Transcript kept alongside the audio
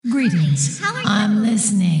Greetings. I'm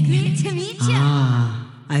listening. Good to meet you.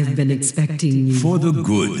 I've been expecting you. For the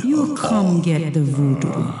good. You come get the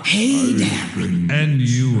voodoo. Hey there. And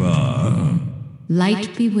you are?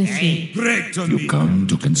 Light be with you. You come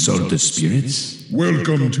to consult the spirits?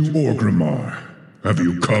 Welcome to Orgrimmar. Have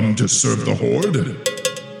you come to serve the Horde?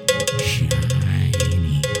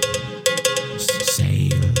 Shiny.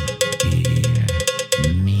 Sail here.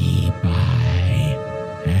 Me buy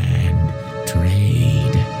and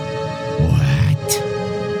trade. What?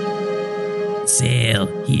 Sail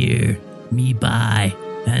here, me buy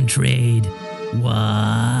and trade.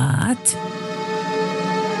 What?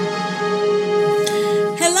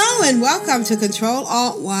 Hello and welcome to Ctrl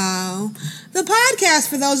Alt WoW, the podcast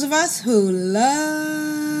for those of us who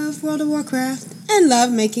love World of Warcraft and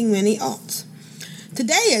love making many alts.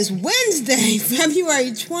 Today is Wednesday,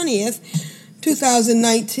 February 20th,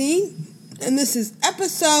 2019, and this is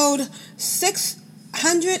episode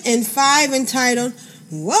 605 entitled,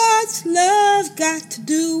 What's Love Got to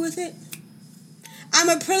Do With It? I'm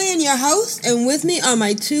Aprillian, your host, and with me are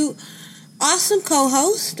my two awesome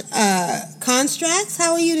co-hosts, Constructs.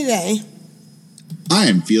 How are you today? I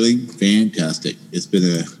am feeling fantastic. It's been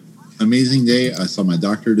an amazing day. I saw my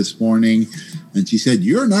doctor this morning, and she said,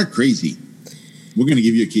 "You're not crazy. We're going to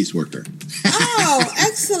give you a caseworker." Oh,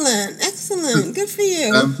 excellent. Good for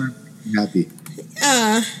you. I'm happy.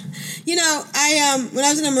 When I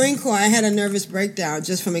was in the Marine Corps, I had a nervous breakdown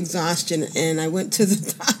just from exhaustion, and I went to the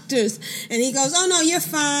doctors, and he goes, "Oh, no, you're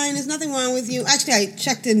fine. There's nothing wrong with you." Actually, I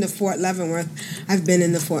checked into Fort Leavenworth. I've been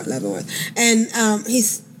in the Fort Leavenworth. And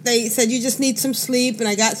they said, "You just need some sleep," and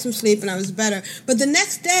I got some sleep, and I was better. But the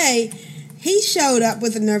next day, he showed up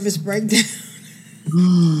with a nervous breakdown. It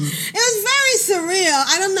was very surreal.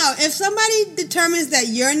 I don't know. If somebody determines that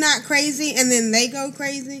you're not crazy and then they go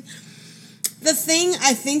crazy, the thing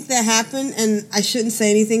I think that happened, and I shouldn't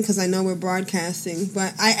say anything because I know we're broadcasting,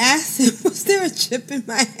 but I asked him, was there a chip in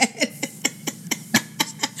my head?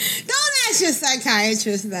 Don't ask your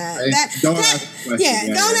psychiatrist that. Don't ask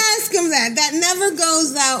him that. That never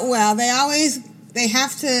goes out well. They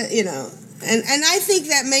have to, and I think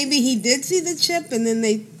that maybe he did see the chip and then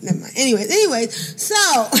never mind. Anyways,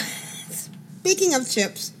 so, speaking of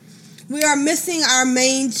chips, we are missing our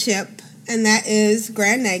main chip, and that is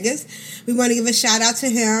Grand Negus. We want to give a shout out to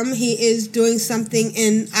him. He is doing something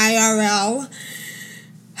in IRL.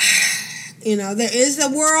 There is a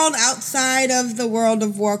world outside of the world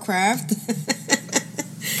of Warcraft.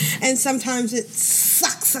 And sometimes it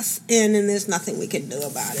sucks us in and there's nothing we can do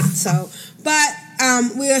about it. But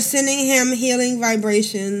we are sending him healing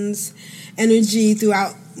vibrations, energy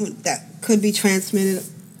throughout that could be transmitted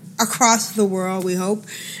across the world, we hope.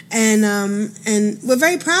 And we're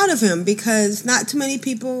very proud of him because not too many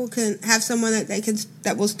people can have someone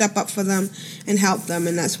that will step up for them and help them,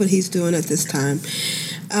 and that's what he's doing at this time.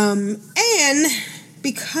 And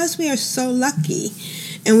because we are so lucky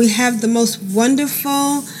and we have the most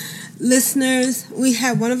wonderful listeners, we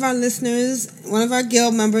have one of our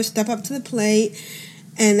guild members step up to the plate,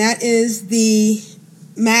 and that is the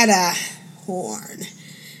Matterhorn.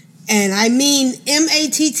 And I mean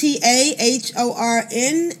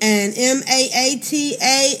Mattahorn and Maatahho.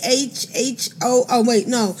 Oh wait,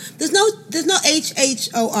 no. There's no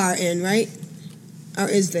Hhorn, right? Or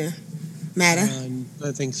is there? Matta?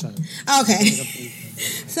 I think so. Okay.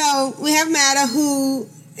 So we have Matta, who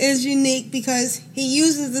is unique because he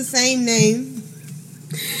uses the same name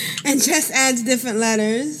and just adds different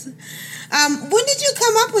letters. When did you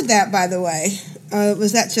come up with that, by the way? Or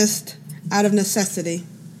was that just out of necessity?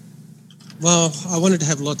 Well, I wanted to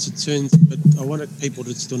have lots of tunes, but I wanted people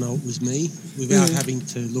to still know it was me without having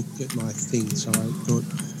to look at my thing. So I thought,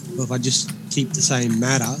 well, if I just keep the same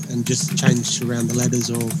matter and just change around the letters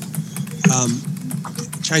or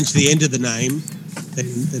change the end of the name,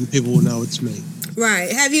 then people will know it's me.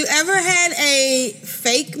 Right. Have you ever had a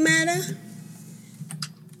fake matter?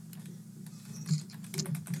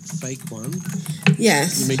 Fake one?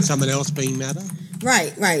 Yes. You mean someone else being matter?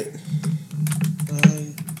 Right.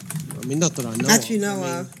 Not that I know That you know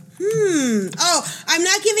of. Oh, I'm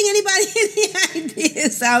not giving anybody any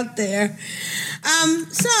ideas out there.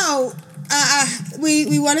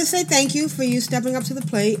 We want to say thank you for you stepping up to the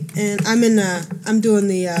plate. And I'm doing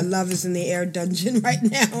the Love is in the Air dungeon right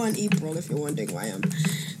now on April, if you're wondering why I'm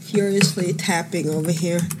furiously tapping over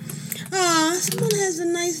here. Someone has a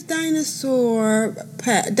nice dinosaur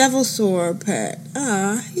pet, devilsaur pet.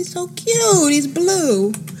 He's so cute. He's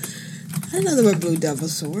blue. I didn't know there were blue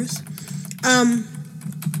devilsaurs.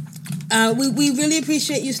 We really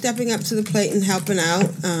appreciate you stepping up to the plate and helping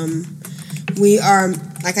out. We are,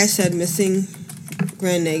 like I said, missing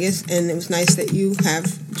Grand Negus, and it was nice that you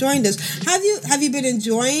have joined us. Have you been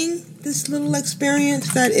enjoying this little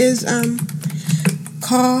experience that is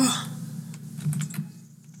call?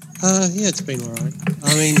 Yeah, it's been all right.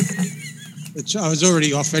 I mean, I was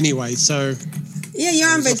already off anyway, so. Yeah, you're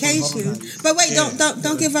on vacation. But wait,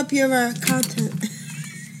 don't give up your content.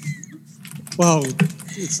 Well,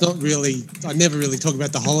 it's not really. I never really talk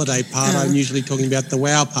about the holiday part. I'm usually talking about the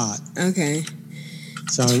WoW part. Okay.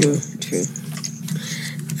 So True.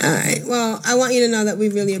 All right. Well, I want you to know that we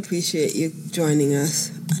really appreciate you joining us.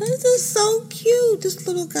 This is so cute, this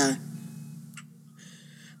little guy.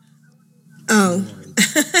 Oh.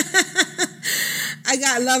 I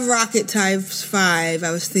got Love Rocket times 5.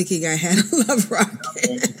 I was thinking I had a Love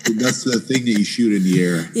Rocket. That's the thing that you shoot in the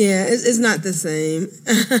air. Yeah, it's not the same.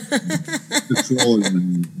 Control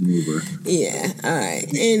maneuver. Yeah. All right.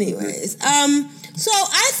 Anyways, so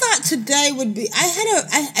I thought today would be.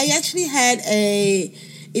 I actually had a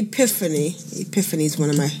epiphany. Epiphany is one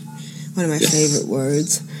of my favorite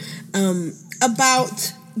words.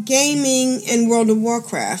 About gaming in World of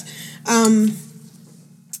Warcraft, and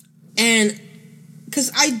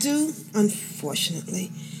because I do,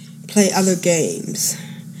 unfortunately, play other games.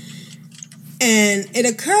 And it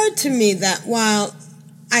occurred to me that while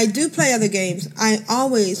I do play other games, I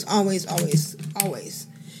always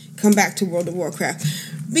come back to World of Warcraft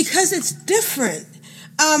because it's different.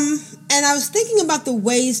 And I was thinking about the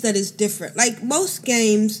ways that it's different. Like most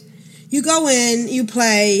games, you go in, you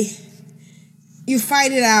play, you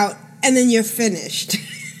fight it out, and then you're finished.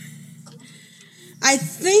 I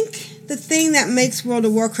think the thing that makes World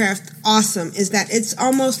of Warcraft awesome is that it's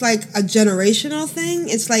almost like a generational thing.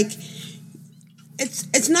 It's like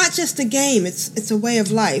it's not just a game, it's a way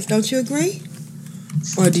of life. Don't you agree?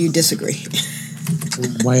 Or do you disagree?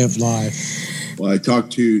 Way of life. Well, I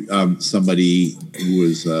talked to somebody who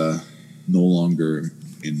was no longer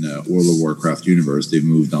in the World of Warcraft universe. They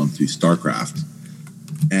moved on to StarCraft.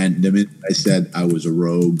 And the minute I said I was a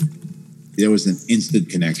rogue, there was an instant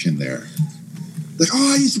connection there. Like,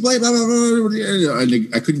 oh, I used to play, blah, blah, blah, blah.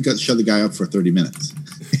 And I couldn't shut the guy up for 30 minutes.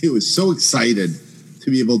 He was so excited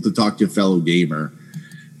to be able to talk to a fellow gamer.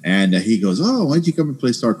 And he goes, oh, why don't you come and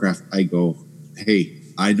play StarCraft? I go, hey,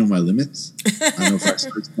 I know my limits. I know if I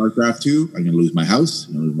start StarCraft 2, I'm going to lose my house.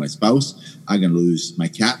 I'm going to lose my spouse. I'm going to lose my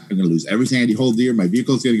cat. I'm going to lose everything I hold dear. My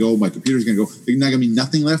vehicle's going to go. My computer's going to go. There's not going to be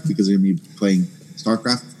nothing left because I'm going to be playing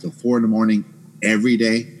StarCraft till 4 a.m. every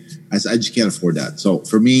day. I said, I just can't afford that. So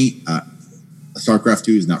for me, StarCraft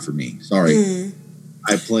 2 is not for me. Sorry.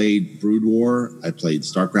 I played Brood War. I played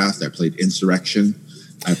StarCraft. I played Insurrection.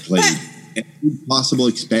 I played every possible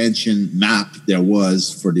expansion map there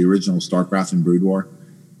was for the original StarCraft and Brood War.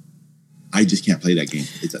 I just can't play that game.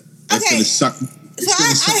 That's going to suck. It's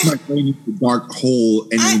going to suck my brain into a dark hole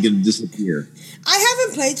and I'm going to disappear. I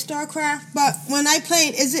haven't played StarCraft, but when I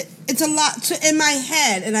played, it's a lot in my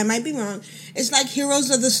head, and I might be wrong. It's like Heroes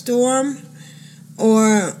of the Storm,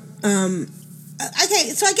 or okay.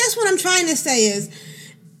 So I guess what I'm trying to say is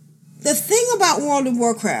the thing about World of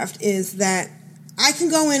Warcraft is that I can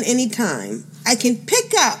go in anytime. I can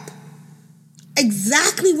pick up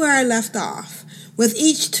exactly where I left off with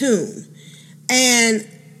each tune, and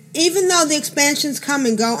even though the expansions come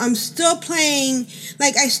and go, I'm still playing,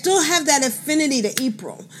 like, I still have that affinity to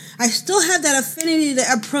April. I still have that affinity to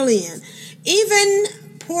Aprillian. Even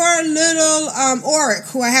poor little Auric,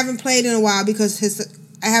 who I haven't played in a while because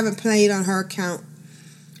I haven't played on her account,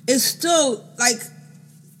 is still, like,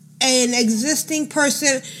 an existing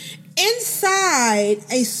person inside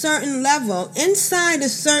a certain level, inside a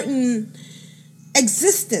certain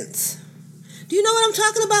existence. Do you know what I'm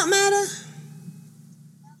talking about, Matta?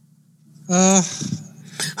 Okay,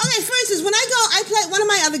 for instance, when I play, one of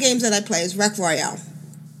my other games that I play is Wreck Royale.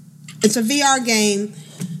 It's a VR game.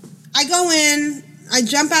 I go in, I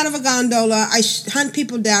jump out of a gondola, I hunt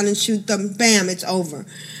people down and shoot them, bam, it's over.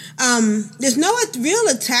 There's no real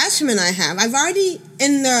attachment I have. I've already,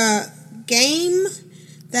 in the game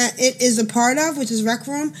that it is a part of, which is Rec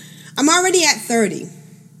Room, I'm already at 30.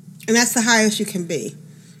 And that's the highest you can be.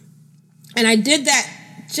 And I did that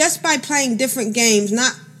just by playing different games,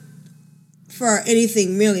 not for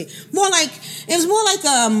anything really. It was more like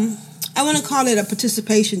I want to call it a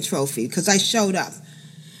participation trophy because I showed up.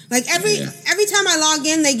 Like every time I log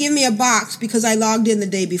in, they give me a box because I logged in the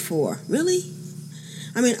day before. Really?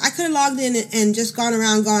 I mean, I could have logged in and just gone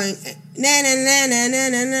around going na na na na na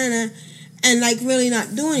na na na, and like really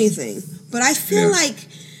not do anything. But I feel like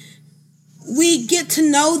we get to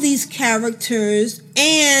know these characters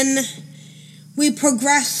and we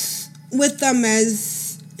progress with them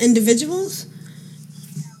as individuals.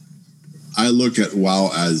 I look at WoW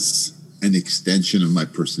as an extension of my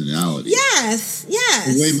personality. Yeah, Yes, yes.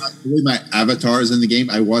 The way my avatar is in the game,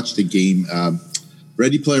 I watched the game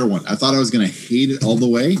Ready Player One. I thought I was going to hate it all the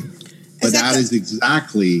way, but that is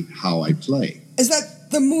exactly how I play. Is that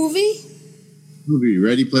the movie? Movie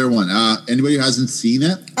Ready Player One. Anybody who hasn't seen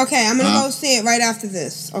it? Okay, I'm gonna go see it right after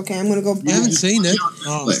this. Okay, I'm gonna go. You haven't seen it?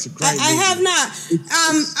 Oh, it's a great movie. I have not.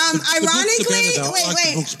 Ironically,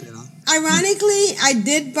 Ironically, I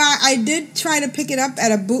did try to pick it up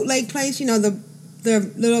at a bootleg place. You know, the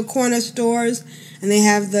little corner stores, and they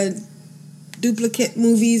have the duplicate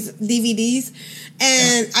movies DVDs,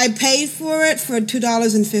 and I paid for it for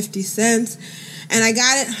 $2.50. And I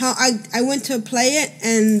got it home. I went to play it,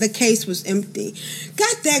 and the case was empty.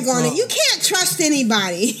 God daggone it. You can't trust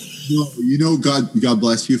anybody. You know, God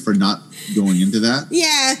bless you for not going into that.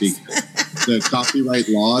 Yes. The copyright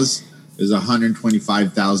laws is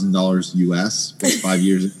 $125,000 US for 5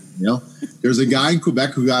 years in jail. There's a guy in Quebec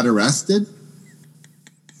who got arrested.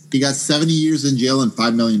 He got 70 years in jail and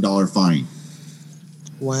 $5 million fine.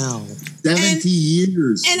 Wow. 70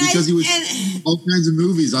 years. Because he was all kinds of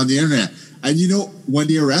movies on the internet. And you know, when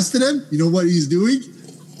they arrested him, you know what he's doing?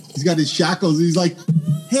 He's got his shackles. He's like,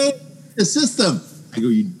 hey, the system. I go,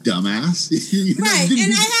 you dumbass. Right.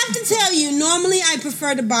 And I have to tell you, normally I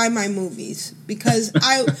prefer to buy my movies because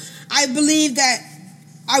I believe that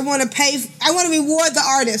I want to reward the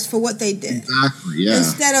artist for what they did. Exactly, yeah.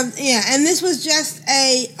 Instead of, and this was just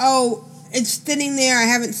it's sitting there, I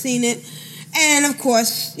haven't seen it. And of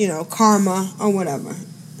course, you know, karma or whatever.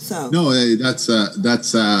 So. No, that's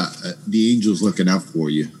the angels looking out for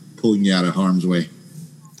you, pulling you out of harm's way.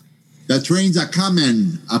 The trains are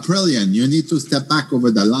coming, Aprillian. You need to step back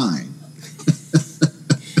over the line.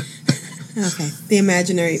 Okay, the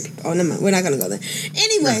imaginary people. Oh, no, we're not going to go there.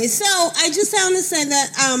 Anyway, so I just want to say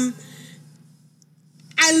that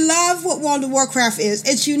I love what World of Warcraft is.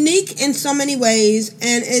 It's unique in so many ways,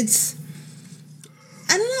 and it's...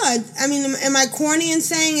 I don't know. I mean, am I corny in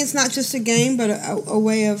saying it's not just a game, but a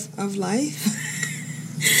way of life?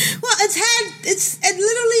 Well, it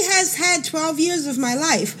literally has had 12 years of my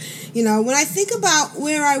life. You know, when I think about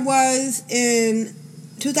where I was in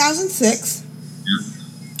 2006,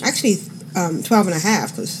 actually 12 and a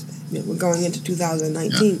half, because we're going into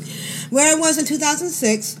 2019. Yeah. Where I was in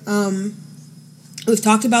 2006, we've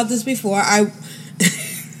talked about this before.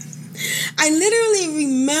 I literally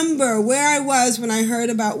remember where I was when I heard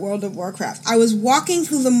about World of Warcraft. I was walking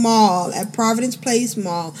through the mall at Providence Place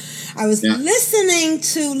Mall. I was listening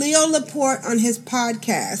to Leo Laporte on his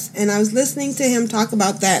podcast, and I was listening to him talk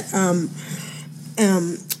about that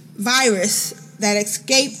virus that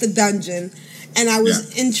escaped the dungeon, and I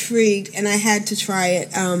was intrigued, and I had to try it.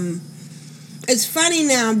 It's funny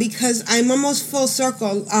now because I'm almost full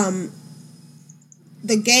circle.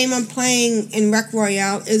 The game I'm playing in Rec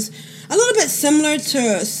Royale is a little bit similar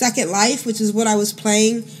to Second Life, which is what I was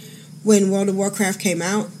playing when World of Warcraft came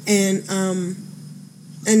out, and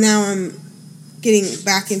now I'm getting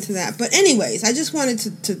back into that. But anyways, I just wanted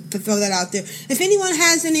to throw that out there. If anyone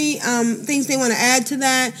has any things they want to add to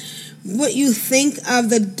that, what you think of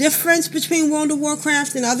the difference between World of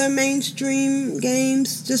Warcraft and other mainstream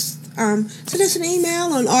games, just send us an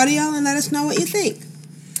email on audio and let us know what you think.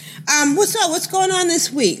 What's going on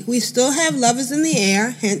this week? We still have Love is in the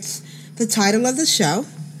Air, hence the title of the show.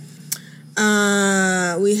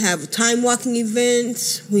 We have time-walking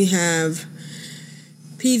events. We have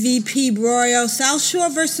PvP Broil, South Shore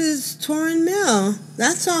versus Torrin Mill.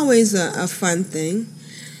 That's always a fun thing.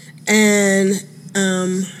 And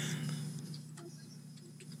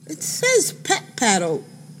it says Pet Paddle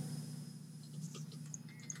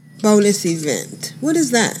bonus event. What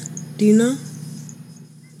is that? Do you know?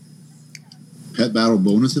 Pet battle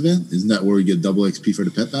bonus event? Isn't that where we get double XP for the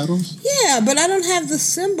pet battles? Yeah, but I don't have the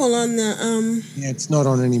symbol on the Yeah, it's not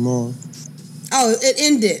on anymore. Oh, it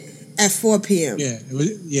ended at 4 p.m. Yeah,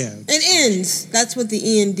 It ends. That's what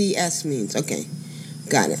the ENDS means. Okay,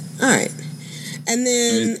 got it. All right. And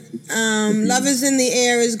then Love is in the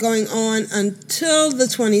Air is going on until the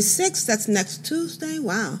 26th. That's next Tuesday.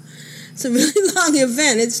 Wow. It's a really long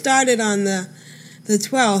event. It started on the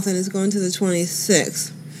 12th and it's going to the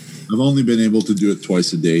 26th. I've only been able to do it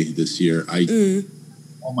twice a day this year.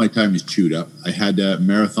 All my time is chewed up. I had a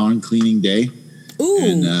marathon cleaning day. Ooh.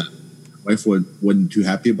 And my wife wasn't too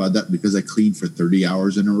happy about that because I cleaned for 30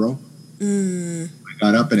 hours in a row. I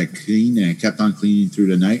got up and I cleaned and I kept on cleaning through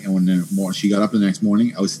the night. And when she got up the next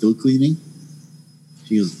morning, I was still cleaning.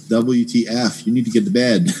 She goes, WTF, you need to get to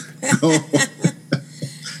bed.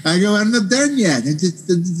 I go, I'm not done yet. This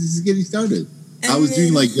is getting started. I was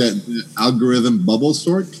doing like the algorithm bubble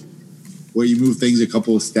sort, where you move things a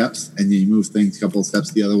couple of steps and then you move things a couple of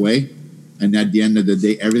steps the other way. and at the end of the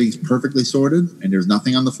day, everything's perfectly sorted, and there's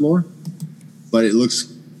nothing on the floor. But it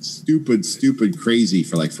looks stupid crazy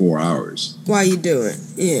for like 4 hours. While you do it,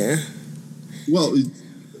 yeah. Well,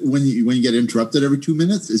 when you get interrupted every 2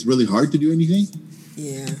 minutes, it's really hard to do anything.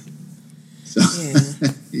 Yeah. So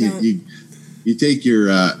you take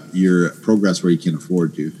your progress where you can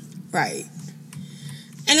afford to. Right.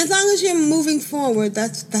 And as long as you're moving forward,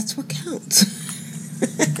 that's what counts.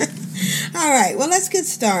 All right. Well, let's get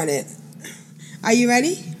started. Are you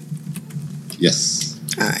ready? Yes.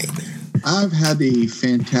 All right. I've had a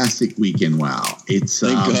fantastic weekend. Wow. It's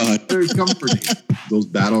very comforting. Those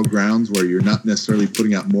battlegrounds where you're not necessarily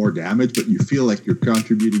putting out more damage, but you feel like you're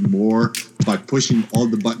contributing more by pushing all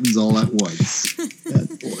the buttons all at once.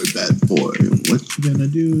 Bad boy. What you gonna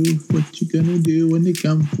do? What you gonna do when they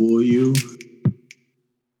come for you?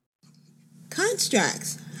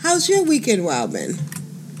 Constructs, how's your weekend WoW been?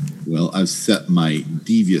 Well, I've set my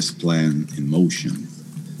devious plan in motion,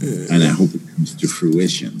 and I hope it comes to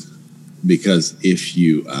fruition. Because if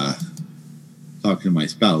you talk to my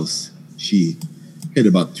spouse, she hit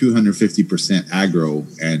about 250% aggro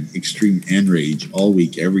and extreme enrage all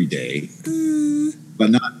week, every day.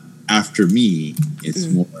 But not after me. It's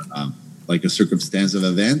more like a circumstance of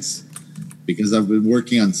events. Because I've been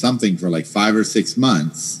working on something for like 5 or 6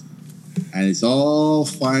 months. And it's all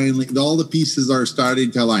the pieces are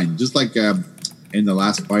starting to align. Just like in the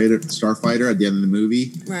last Starfighter at the end of the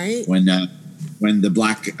movie. Right. When the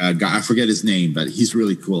black guy, I forget his name, but he's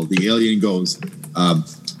really cool. The alien goes,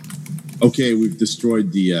 okay, we've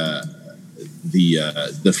destroyed the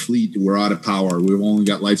fleet. We're out of power. We've only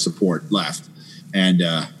got life support left. And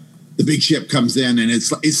the big ship comes in, and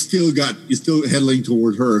it's still heading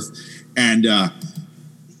toward Earth. And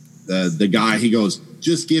the guy, he goes,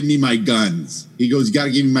 just give me my guns. He goes, you got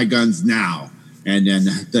to give me my guns now. And then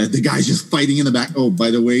the guy's just fighting in the back. Oh, by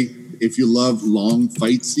the way, if you love long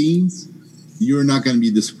fight scenes, you're not going to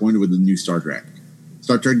be disappointed with the new Star Trek.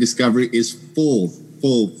 Star Trek Discovery is full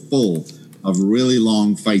of really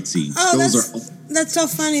long fight scenes. Oh, that's so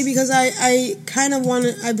funny because I kind of want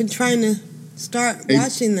to. I've been trying to start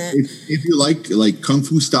watching that. If you like kung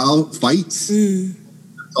fu style fights,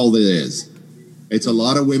 that's all it is. It's a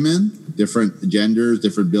lot of women, different genders,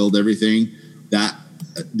 different build, everything that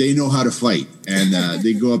they know how to fight, and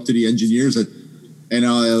they go up to the engineers and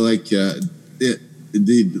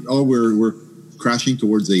we're crashing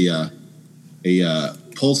towards a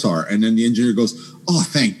pulsar, and then the engineer goes, oh,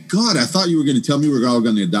 thank God, I thought you were going to tell me we're all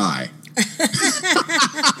going to die.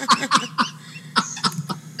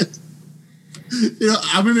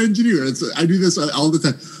 I'm an engineer. I do this all the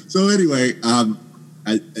time. So anyway,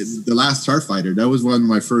 the last Starfighter, that was one of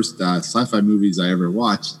my first sci-fi movies I ever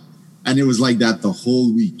watched, and it was like that the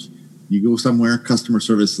whole week. You go somewhere, customer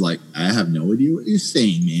service is like, I have no idea what you're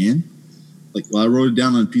saying, man. Like, well, I wrote it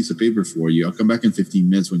down on a piece of paper for you. I'll come back in 15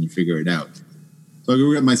 minutes when you figure it out. So I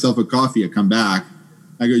go get myself a coffee. I come back.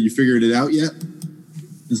 I go, you figured it out yet?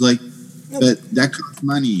 It's like, but that costs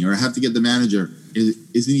money, or I have to get the manager.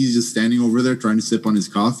 Isn't he just standing over there trying to sip on his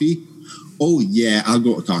coffee? Oh, yeah, I'll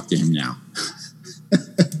go talk to him now.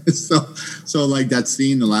 So like that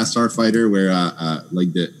scene, the last Starfighter, where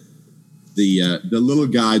like the little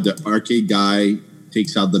guy, the arcade guy,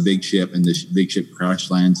 takes out the big ship, and the big ship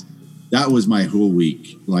crash lands. That was my whole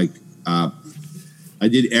week. Like, I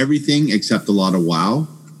did everything except a lot of WoW.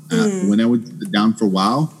 When I would sit down for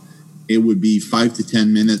WoW, it would be 5 to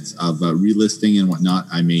 10 minutes of relisting and whatnot.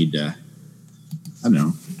 I made,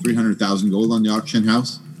 300,000 gold on the auction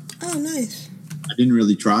house. Oh, nice. I didn't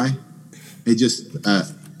really try. It just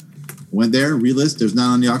went there, relist. There's none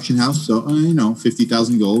on the auction house. So,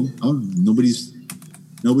 50,000 gold. Oh, nobody's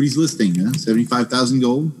listing. 75,000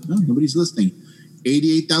 gold. No, nobody's listing.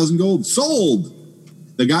 88,000 gold sold.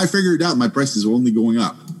 The guy figured out my prices are only going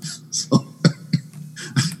up. So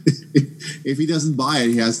if he doesn't buy it,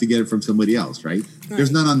 he has to get it from somebody else, right?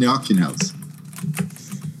 There's none on the auction house.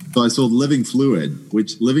 So I sold Living Fluid,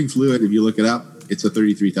 which Living Fluid, if you look it up, it's a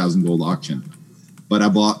 33,000 gold auction. But I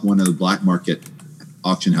bought one of the black market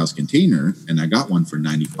auction house container, and I got one for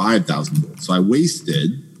 95,000 gold. So I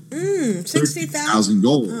wasted 60,000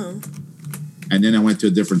 gold. Oh. And then I went to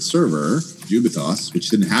a different server, Jubitos, which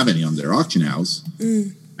didn't have any on their auction house.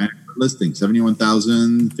 And listing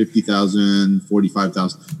 71,000, 50,000,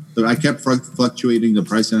 45,000. So I kept fluctuating the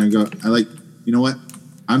price, and you know what?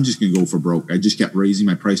 I'm just going to go for broke. I just kept raising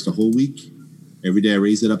my price the whole week. Every day I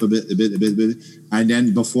raised it up a bit. And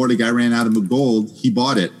then before the guy ran out of gold, he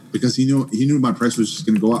bought it because he knew my price was just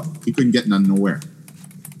going to go up. He couldn't get none nowhere.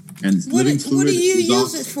 And what do you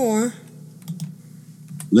use it for?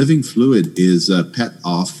 Living Fluid is a pet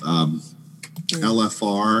off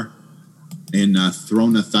LFR In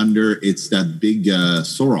Throne of Thunder, it's that big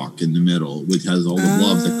Sorok in the middle, which has all the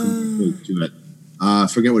blobs that come to it. I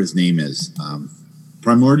forget what his name is.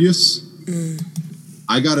 Primordius.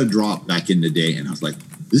 I got a drop back in the day, and I was like,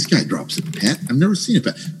 this guy drops a pet? I've never seen a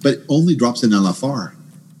pet, but only drops an LFR.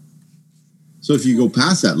 So if you go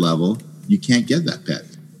past that level, you can't get that pet.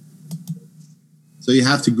 So you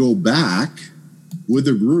have to go back with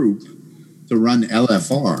a group to run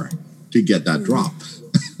LFR to get that drop.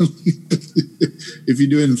 If you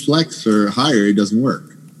do it in flex or higher, it doesn't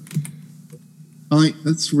work. I'm like,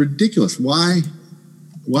 that's ridiculous. Why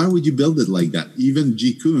would you build it like that? Even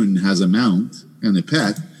Jikun has a mount and a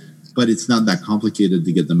pet, but it's not that complicated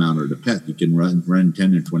to get the mount or the pet. You can run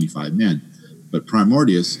 10 or 25 men. But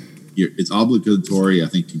Primordius, it's obligatory, I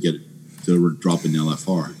think, to get it to drop an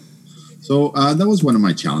LFR. So that was one of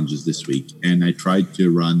my challenges this week. And I tried to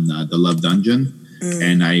run the Love Dungeon,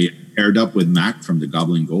 and I paired up with Mac from the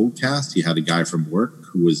Goblin Gold cast. He had a guy from work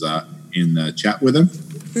who was in the chat with him.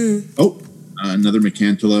 Another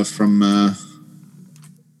Mercantila from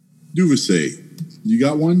Duvasay. You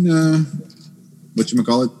got one?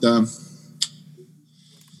 Whatchamacallit?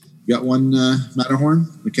 You got one Matterhorn?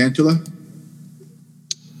 Mercantila?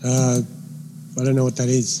 I don't know what that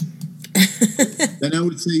is. Then I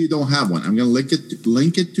would say you don't have one. I'm going to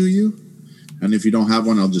link it to you. And if you don't have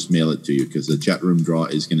one, I'll just mail it to you because the chat room draw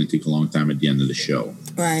is going to take a long time at the end of the show.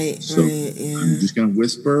 Right. So yeah. I'm just going to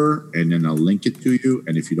whisper, and then I'll link it to you.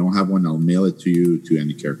 And if you don't have one, I'll mail it to you to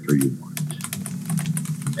any character you want.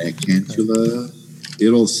 Mercantila.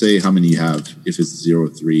 It'll say how many you have if it's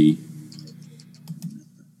 03.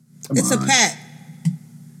 It's a pet.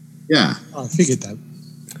 Yeah. Oh, I figured that.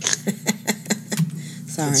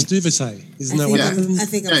 Sorry. It's Duvasay. Isn't that what happened? I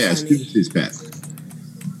think I'm it's Duvasay's pet.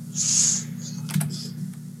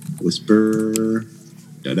 Whisper.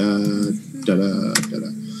 Da-da, da-da,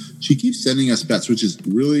 da-da. She keeps sending us pets, which is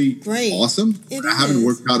really awesome. I haven't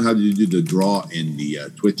worked out how to do the draw in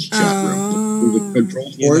the Twitch chat room. There's a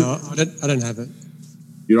control for it. I don't have it.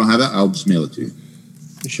 You don't have it? I'll just mail it to you.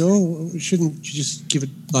 You sure? Shouldn't you just give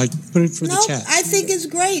it, put it for the chat? I think it's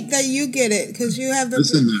great that you get it because you have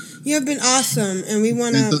been awesome, and we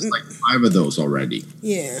want to. There's like 5 of those already.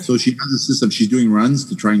 Yeah. So she has a system. She's doing runs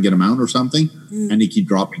to try and get them out or something, and they keep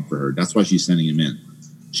dropping for her. That's why she's sending them in.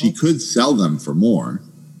 She could sell them for more,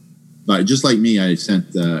 but just like me, I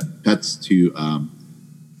sent pets to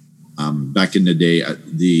back in the day.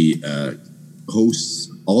 The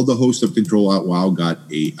hosts, all the hosts of Control Out WoW got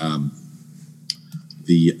a.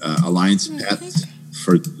 The Alliance pet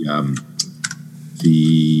for the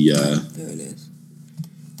there it is.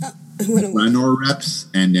 Ranor reps,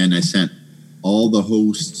 and then I sent all the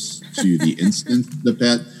hosts to the instant the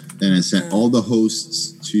pet. Then I sent all the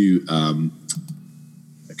hosts to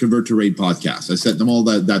Convert to Raid podcast. I sent them all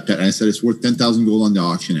that pet, and I said it's worth 10,000 gold on the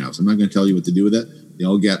auction house. I'm not going to tell you what to do with it. They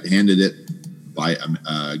all get handed it by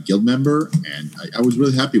a guild member, and I was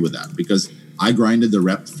really happy with that because I grinded the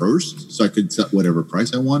rep first, so I could set whatever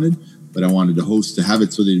price I wanted, but I wanted the host to have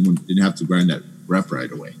it so they didn't have to grind that rep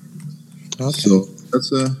right away. Okay. So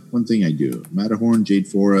that's one thing I do. Matterhorn, Jade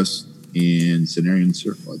Forest, and Cenarian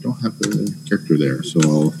Circle. I don't have the character there, so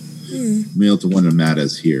I'll mail to one of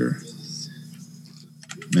Matta's here.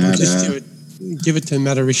 Matta. Just give it to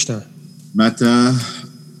Matta Rishna. Matta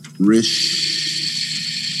Rish.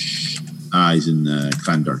 He's in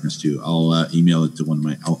Clan Darkness too. I'll email it to one of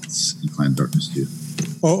my alts in Clan Darkness too.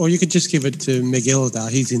 Or you could just give it to Megillida.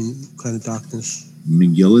 He's in Clan of Darkness.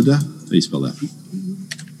 Megillida? How do you spell that?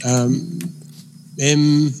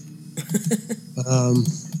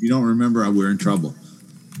 If you don't remember, we're in trouble.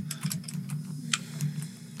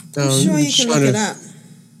 I'm sure you can look it up.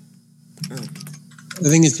 I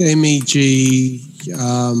think it's Megelodar.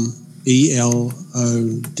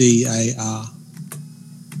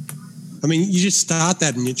 I mean, you just start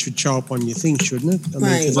that and it should show up on your thing, shouldn't it?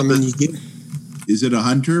 You get. Is it a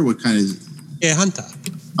hunter? What kind is? Yeah, hunter.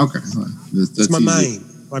 Okay, that's my main,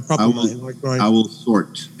 my proper main. I will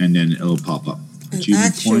sort, and then it'll pop up. An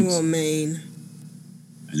actual main.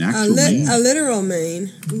 An actual main. A literal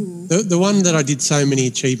main. The one that I did so many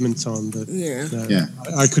achievements on that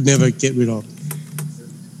I could never get rid of.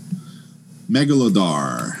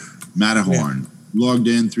 Megalodar, Matterhorn, logged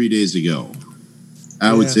in 3 days ago.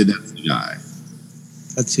 I would say that's the guy.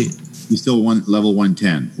 That's it. He's still level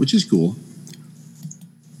 110, which is cool.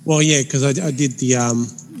 Well, yeah, because I did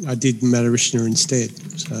I did Matarishna instead.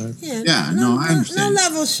 So I understand. No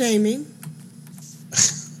level shaming.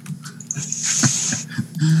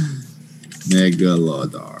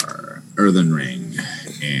 Megalodar, Earthen Ring,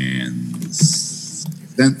 and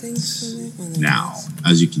Sense. Now,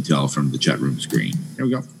 as you can tell from the chat room screen, here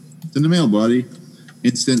we go. It's in the mail, buddy.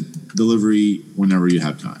 Instant delivery whenever you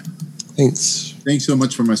have time. Thanks. Thanks so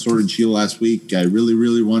much for my sword and shield last week. I really,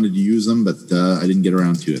 really wanted to use them, but I didn't get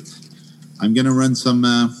around to it. I'm going to run some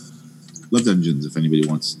Love Dungeons if anybody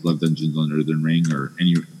wants Love Dungeons on Earthen Ring or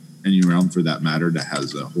any realm for that matter that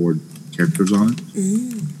has Horde characters on it.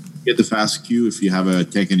 Mm. Get the fast queue if you have a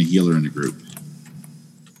tank and a healer in the group.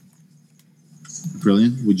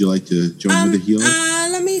 Brilliant. Would you like to join with a healer?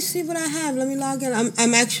 Let me see what I have. Let me log in.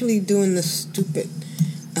 I'm actually doing the stupid.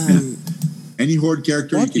 Any Horde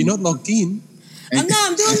character. What? You're not logged in? I'm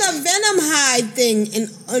doing the Venom hide thing, and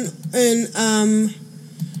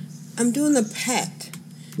I'm doing the pet.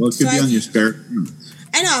 Well, it could be on your spare.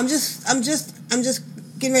 I know. I'm just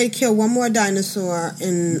getting ready to kill one more dinosaur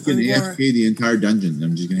in. You can AFK the entire dungeon.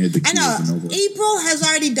 I'm just gonna hit the. I know. April has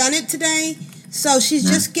already done it today, so she's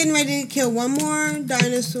just getting ready to kill one more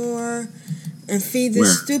dinosaur and feed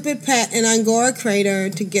this stupid pet in Angora Crater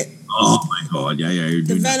to get. Oh my god! Yeah, you're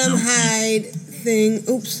doing the Venom hide thing.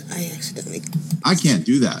 Oops, I accidentally. I can't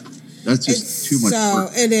do that. That's just too much work.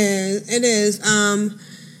 So it is.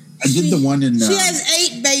 I did the one in. She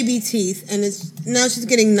has 8 baby teeth, and now she's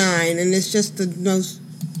getting 9, and it's just the most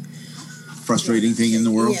frustrating thing in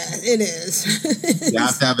the world. Yeah, it is. You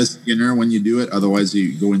have to have a skinner when you do it, otherwise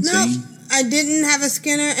you go insane. No, I didn't have a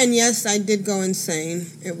skinner, and yes, I did go insane.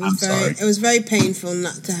 It was very painful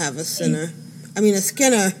not to have a skinner. I mean, a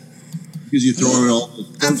skinner. Because you throw all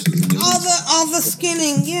the all the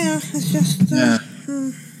skinning. Yeah, it's just.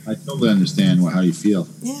 I totally understand how you feel.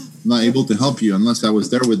 Yeah. I'm not able to help you unless I was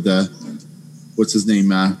there with what's his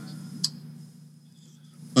name?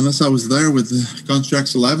 Unless I was there with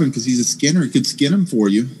Constructs 11 because he's a skinner. He could skin him for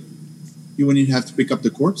you. You wouldn't even have to pick up the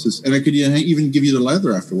corpses. And I could even give you the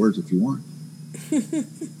leather afterwards if you want.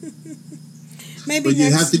 Maybe. But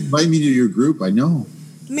you have to invite me to your group, I know.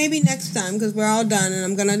 Maybe next time because we're all done and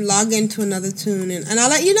I'm going to log into another tune. And I'll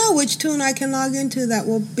let you know which tune I can log into that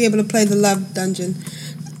will be able to play the Love Dungeon.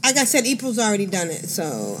 Like I said, April's already done it,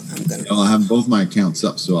 so I'm going to... I'll have both my accounts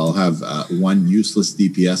up, so I'll have one useless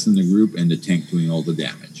DPS in the group and the tank doing all the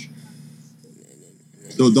damage.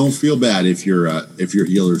 So don't feel bad if your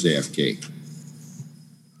healer's AFK.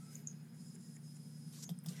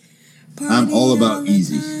 I'm all about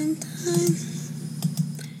easy.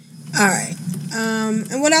 All right.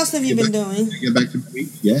 And what else have you been doing? Get back to my week?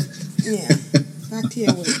 Yeah. Yeah. Back to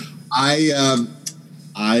your week.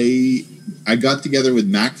 I got together with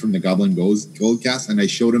Mac from the Goblin Goldcast, and I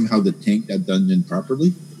showed him how to tank that dungeon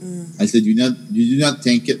properly. I said, you do not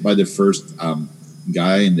tank it by the first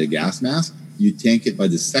guy in the gas mask. You tank it by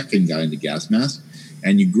the second guy in the gas mask,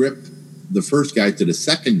 and you grip the first guy to the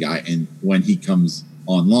second guy, and when he comes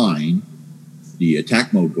online, the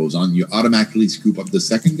attack mode goes on. You automatically scoop up the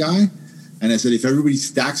second guy. And I said, if everybody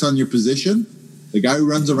stacks on your position, the guy who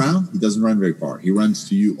runs around, he doesn't run very far. He runs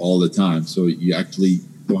to you all the time. So you actually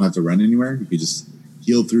don't have to run anywhere. You can just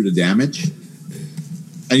heal through the damage.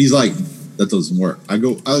 And he's like, that doesn't work. I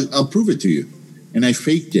go, I'll prove it to you. And I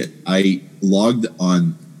faked it. I logged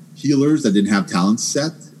on healers that didn't have talents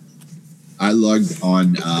set. I logged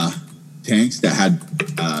on tanks that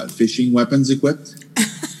had fishing weapons equipped.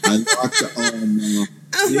 I logged on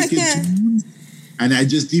naked and I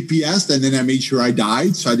just DPS'd, and then I made sure I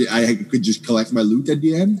died, so I could just collect my loot at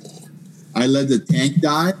the end. I let the tank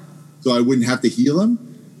die, so I wouldn't have to heal him,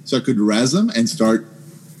 so I could res him and start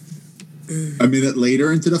a minute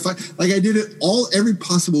later into the fight. Like I did it every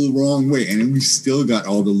possible wrong way, and we still got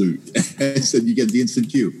all the loot. I said, you get the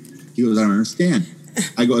instant queue. He goes, I don't understand.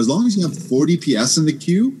 I go, as long as you have 40 PS in the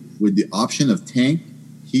queue with the option of tank,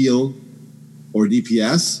 heal, or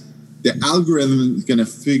DPS, the algorithm is going to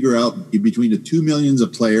figure out between the 2 millions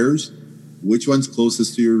of players, which one's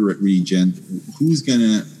closest to your region, who's going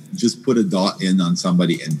to just put a dot in on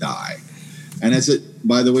somebody and die. And I said,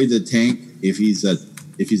 by the way, the tank, if he's a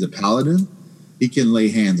paladin, he can lay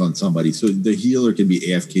hands on somebody. So the healer can be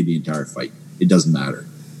AFK the entire fight. It doesn't matter.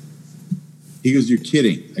 He goes, you're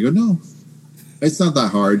kidding. I go, no, it's not that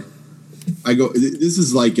hard. I go, this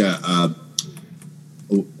is like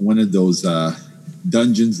one of those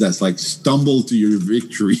dungeons that's like stumble to your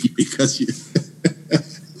victory because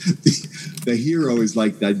the hero is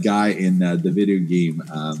like that guy in the video game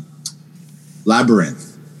Labyrinth.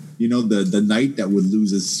 You know, the knight that would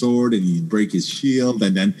lose his sword and he'd break his shield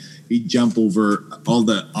and then he'd jump over all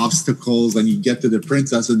the obstacles and he'd get to the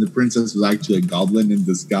princess, and the princess was actually a goblin in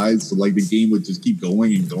disguise. So like the game would just keep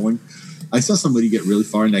going and going. I saw somebody get really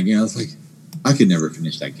far in that game. I was like, I could never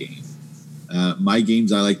finish that game. My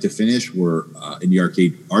games I like to finish were in the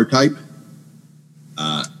arcade R-Type.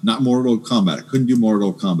 Not Mortal Kombat. I couldn't do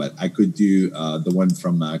Mortal Kombat. I could do the one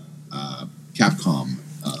from Capcom,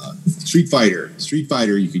 Street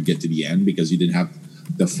Fighter, you could get to the end because you didn't have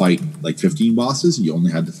to fight like 15 bosses. You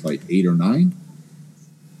only had to fight 8 or 9.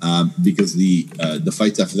 Because the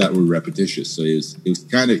fights after that were repetitious, so it was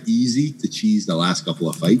kind of easy to cheese the last couple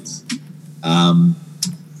of fights.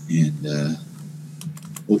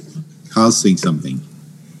 Kyle's saying something.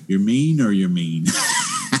 Your main or your main?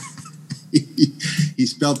 He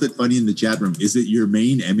spelled it funny in the chat room. Is it your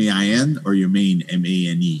main MAIN or your main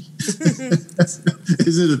MANE?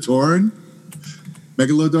 Is it a Tauren?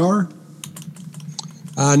 Megalodor?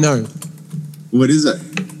 No. What is it?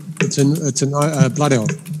 It's a blood elf.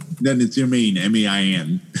 Then it's your main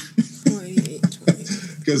MAIN.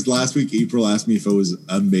 Because last week April asked me if it was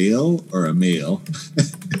a male or a male,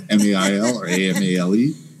 MAIL or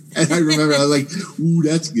AMALE, and I remember I was like, "Ooh,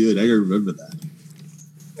 that's good." I gotta remember that.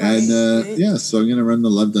 And so I'm gonna run the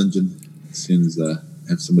love dungeon as soon as I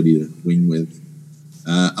have somebody to wing with.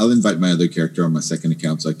 I'll invite my other character on my second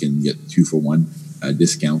account so I can get 2-for-1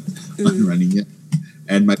 discount on running it.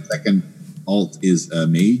 And my second alt is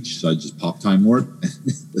mage, so I just pop Time Ward.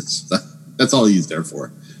 That's all he's there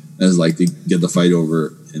for. That's like to get the fight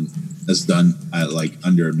over, and that's done at like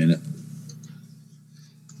under a minute.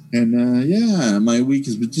 And my week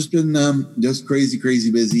has just been just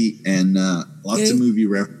crazy busy, and lots of movie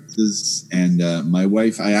references. And my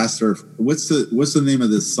wife, I asked her, "What's the name of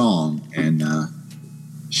this song?" And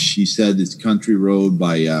she said it's Country Road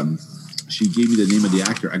by. She gave me the name of the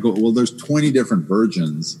actor. I go, well, there's 20 different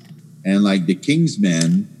versions. And like the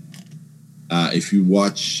Kingsmen, if you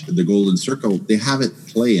watch The Golden Circle, they have it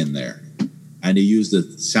play in there, and they use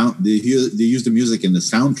the sound. They use the music in the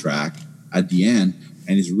soundtrack at the end,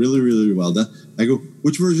 and it's really well done. I go,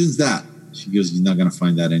 which version is that? She goes, you're not gonna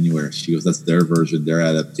find that anywhere. She goes, that's their version, their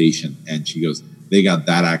adaptation. And she goes, they got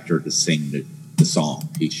that actor to sing the song.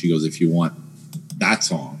 She goes, if you want that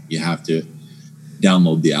song, you have to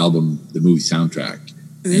download the album, the movie soundtrack,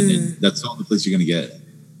 and then that's the only place you're gonna get it.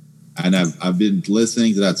 And I've been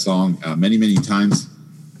listening to that song many times.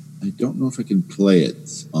 I don't know if I can play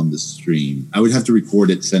it on the stream. I would have to record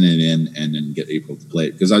it, send it in, and then get April to play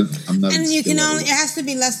it because I'm not. And you can only. It has to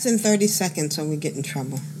be less than 30 seconds, or we get in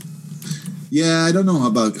trouble. Yeah, I don't know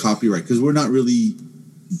about copyright because we're not really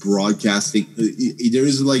broadcasting. There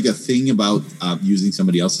is like a thing about using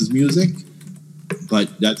somebody else's music,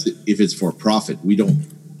 but that's if it's for profit. We don't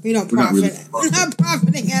profit. We're not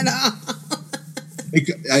profiting at all.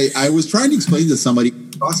 I was trying to explain to somebody,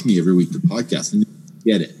 it costs me every week to podcast, and they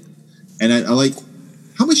get it. And I like,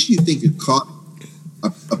 how much do you think it cost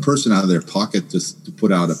a person out of their pocket to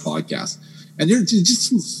put out a podcast? And they're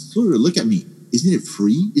just sort of look at me. Isn't it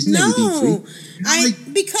free? Isn't everything free?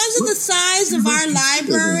 Because of the size of our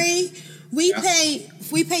library,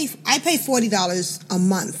 I pay $40 a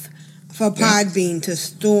month for Podbean to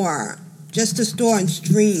store and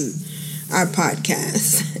stream our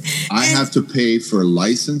podcast. I have to pay for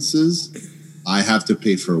licenses. I have to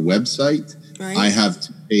pay for a website. Right. I have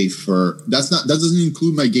to pay for that doesn't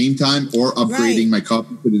include my game time or upgrading my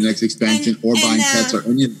copy to the next expansion or buying pets or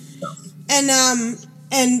any of that stuff.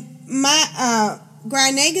 And my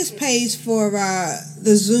Granagus pays for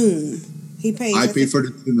the Zoom. He pays. I pay for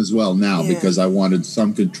the Zoom as well now because I wanted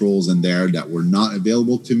some controls in there that were not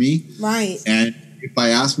available to me. Right. And if I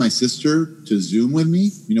ask my sister to Zoom with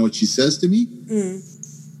me, you know what she says to me?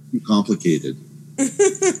 Too complicated.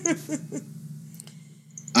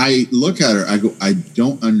 I look at her, I go, I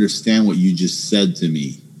don't understand what you just said to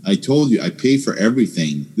me. I told you, I pay for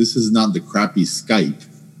everything. This is not the crappy Skype.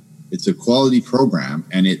 It's a quality program,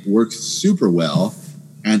 and it works super well.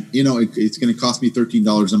 And, you know, it's going to cost me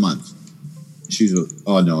 $13 a month. She's like,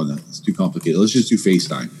 oh, no, it's too complicated. Let's just do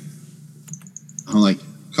FaceTime. I'm like,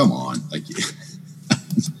 come on. Like,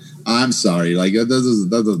 I'm sorry. Like, that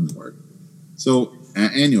doesn't work. So,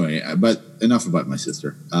 anyway, but enough about my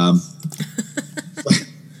sister.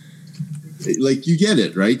 Like, you get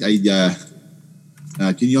it, right? Can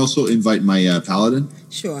you also invite my paladin?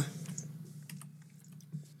 Sure.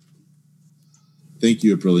 Thank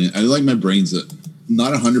you, Brilliant. I like my brain's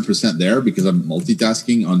not 100% there because I'm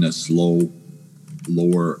multitasking on a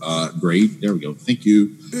lower grade. There we go. Thank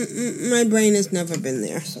you. My brain has never been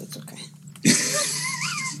there, so it's okay.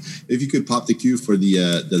 If you could pop the queue for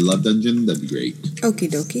the love dungeon, that'd be great. Okie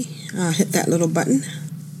dokie. I'll hit that little button.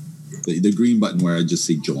 The green button where I just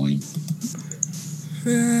say join.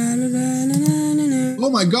 Oh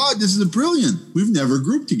my God, this is brilliant. We've never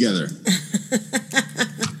grouped together.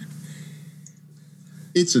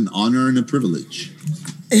 It's an honor and a privilege.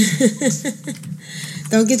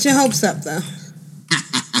 Don't get your hopes up, though.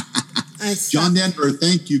 John Denver,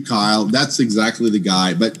 thank you, Kyle. That's exactly the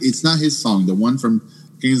guy, but it's not his song. The one from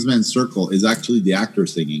Kingsman Circle is actually the actor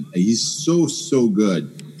singing. He's so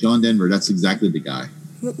good. John Denver, that's exactly the guy.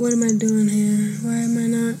 What am I doing here? Why am I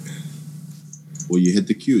not? Well, you hit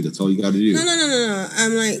the Q. That's all you got to do. No.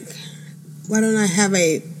 I'm like, why don't I have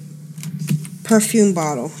a perfume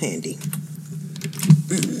bottle handy?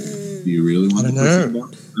 Do you really want I a don't perfume know.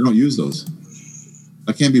 bottle? I don't use those.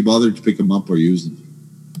 I can't be bothered to pick them up or use them.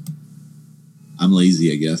 I'm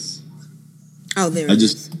lazy, I guess. Oh, there I it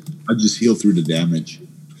just heal through the damage.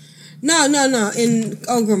 No. In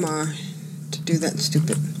Ogrimmar to do that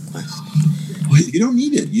stupid quest. Well, you don't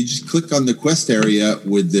need it. You just click on the quest area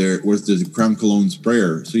with the Crown Cologne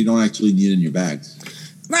sprayer, so you don't actually need it in your bags.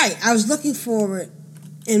 Right. I was looking for it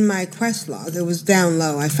in my quest log. It was down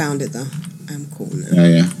low. I found it though. I'm cool now.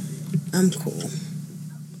 Yeah. I'm cool.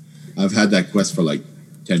 I've had that quest for like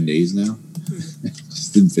 10 days now.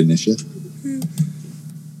 Just didn't finish it.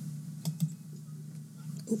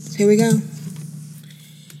 Oops, here we go.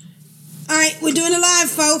 All right, we're doing it live,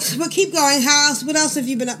 folks. But keep going. What else have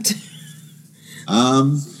you been up to?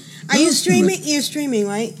 Are you streaming? You're streaming,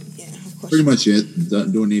 right? Yeah, of course. Pretty much it.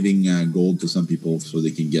 Donating gold to some people so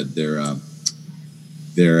they can get their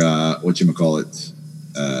whatchamacallit,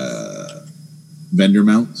 vendor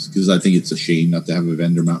mounts, because I think it's a shame not to have a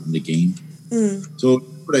vendor mount in the game. So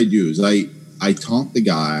what I do is I taunt the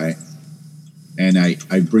guy and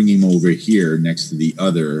I bring him over here next to the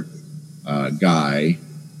other guy.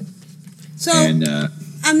 So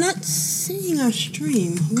I'm not seeing our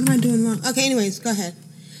stream. What am I doing wrong? Okay, anyways, go ahead.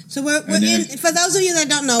 So we're in. For those of you that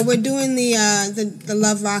don't know, we're doing the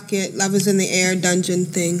Love Rocket, Love is in the Air dungeon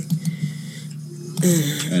thing.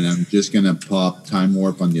 And I'm just gonna pop Time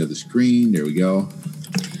Warp on the other screen. There we go.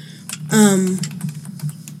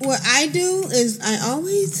 What I do is I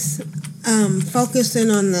always focus in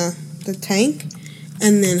on the tank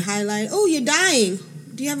and then highlight. Oh, you're dying.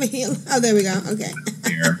 Do you have a heal? Oh, there we go. Okay.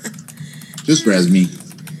 There. Just res me.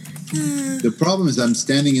 The problem is I'm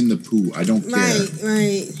standing in the poo. I don't care.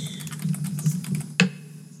 Right.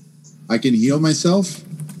 I can heal myself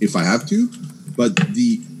if I have to, but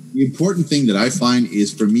the important thing that I find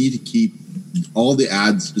is for me to keep all the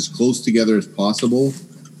ads as close together as possible,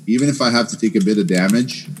 even if I have to take a bit of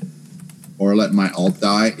damage or let my alt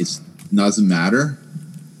die. It doesn't matter.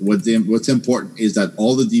 What's important is that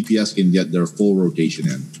all the DPS can get their full rotation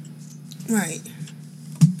in. Right.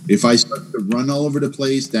 If I start to run all over the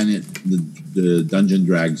place, then the dungeon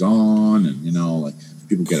drags on, and like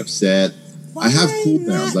people get upset. I have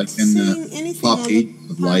cooldowns. I can pop 8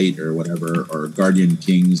 of light or whatever, or Guardian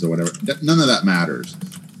Kings or whatever. None of that matters.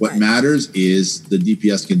 What matters is the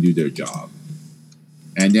DPS can do their job.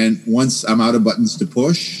 And then once I'm out of buttons to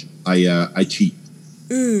push, I cheat.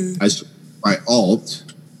 I alt,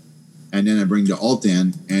 and then I bring the alt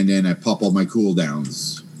in, and then I pop all my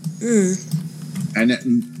cooldowns. And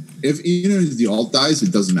if the alt dies,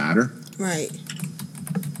 it doesn't matter. Right.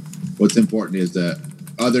 What's important is that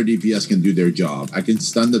other DPS can do their job. I can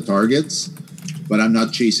stun the targets, but I'm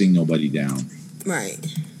not chasing nobody down. Right.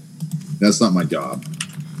 That's not my job.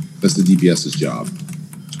 That's the DPS's job.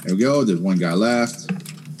 There we go. There's one guy left.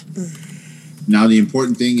 Now the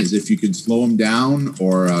important thing is if you can slow him down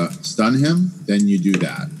or stun him, then you do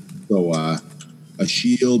that. So a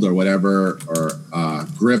shield or whatever, or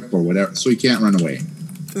grip or whatever, so he can't run away.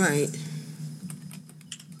 Right.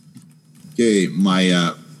 Okay,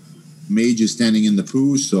 my mage is standing in the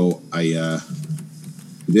poo, so I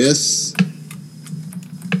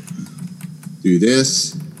do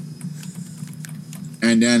this,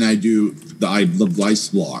 and then I do the ice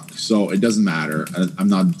block. So it doesn't matter. I'm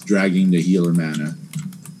not dragging the healer mana,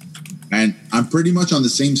 and I'm pretty much on the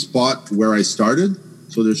same spot where I started.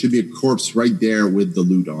 So there should be a corpse right there with the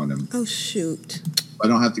loot on him. Oh shoot! I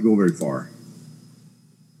don't have to go very far.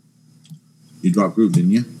 You dropped group,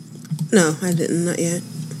 didn't you? No, I didn't. Not yet.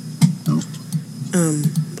 No.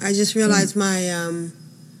 I just realized my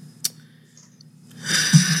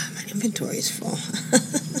inventory is full.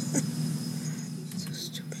 So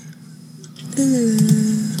stupid.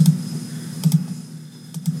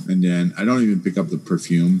 And then I don't even pick up the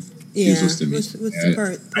perfume. Yeah. Useless to me. What's the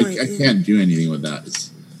point? I can't do anything with that. It's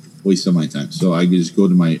a waste of my time. So I just go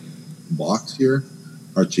to my box here,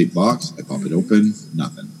 heart-shaped box. I pop it open,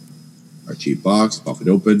 nothing. Heart-shaped box, pop it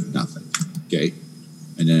open, nothing. Okay.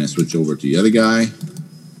 And then I switch over to the other guy.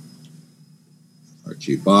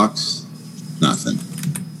 Heart-shaped box, nothing.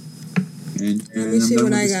 And Let me see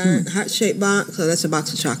what I got. Heart-shaped box. Oh, that's a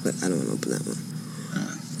box of chocolate. I don't want to open that one.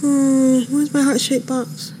 Where's my heart-shaped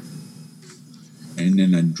box? And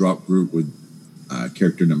then I drop group with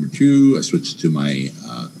character number 2. I switch to my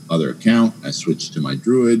other account. I switch to my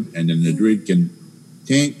druid, and then the druid can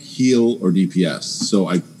tank, heal, or DPS. So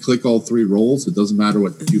I click all 3 roles. It doesn't matter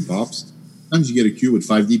what queue pops. Sometimes you get a queue with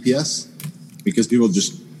 5 DPS because people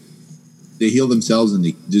they heal themselves and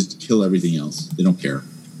they just kill everything else. They don't care,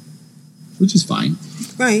 which is fine.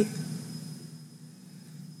 Right.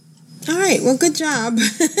 All right. Well, good job.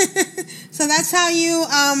 So that's how you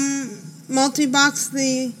multi-box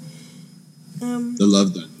the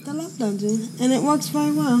Love Dungeon. The Love Dungeon, and it works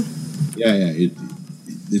very well. Yeah.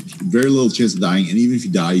 It's very little chance of dying, and even if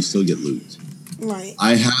you die, you still get loot. Right.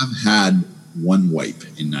 I have had 1 wipe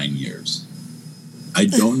in 9 years. I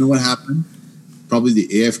don't know what happened. Probably the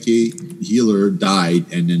AFK healer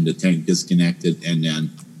died, and then the tank disconnected, and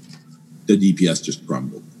then the DPS just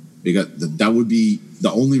crumbled. Because that would be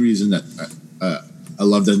the only reason that a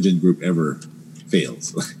Love Dungeon group ever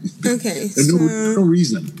fails. Okay. There's no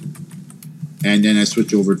reason. And then I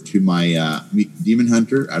switch over to my Demon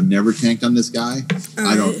Hunter. I've never tanked on this guy.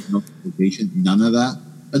 I don't know location, none of that.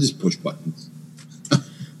 I just push buttons.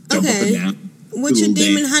 Jump up and down. What's your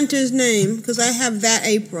Demon Hunter's name? Because I have that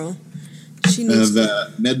April. She needs I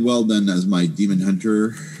have Medwell done as my Demon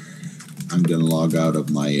Hunter. I'm going to log out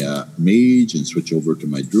of my Mage and switch over to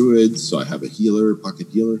my Druid. So I have a healer, pocket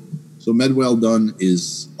healer. So Medwell done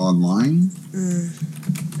is online.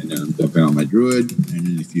 And then I'm jumping on my Druid. And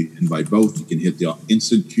then if you invite both, you can hit the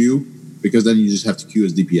instant queue. Because then you just have to queue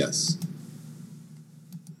as DPS.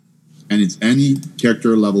 And it's any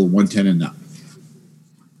character level 110 and up.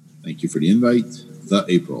 Thank you for the invite. The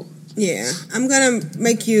April. Yeah, I'm going to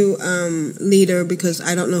make you leader because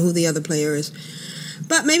I don't know who the other player is.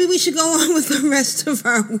 But maybe we should go on with the rest of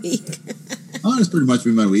our week. That's pretty much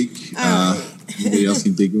been my week. Nobody else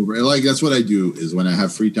can take over. That's what I do is when I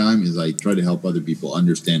have free time is I try to help other people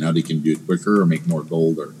understand how they can do it quicker or make more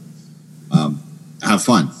gold or have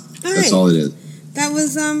fun. That's all it is. That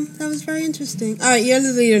was very interesting. All right, you're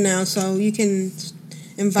the leader now, so you can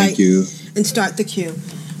invite Thank you. And start the queue.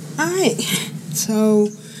 All right, so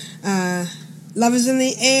Love is in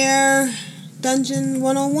the Air, Dungeon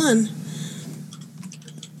 101.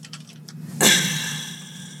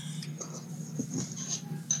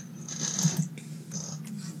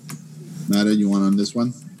 Nada, you want on this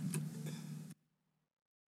one?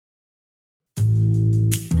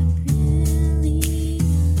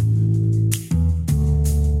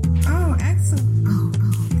 Oh, excellent. Oh,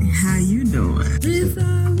 how you doing?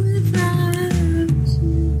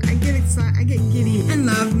 I get excited. I get giddy and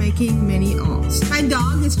love making mini alts. My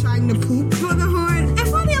dog is trying to poop for the Horde and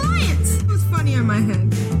for the Alliance. It was funny on my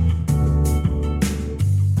head.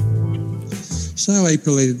 So,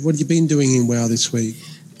 April, what have you been doing in WoW this week?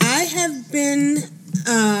 I have been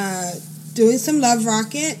doing some Love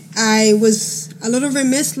Rocket. I was a little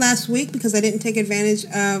remiss last week because I didn't take advantage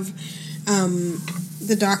of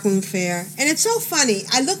the Darkmoon Fair. And it's so funny.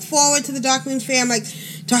 I look forward to the Darkmoon Fair. I'm like,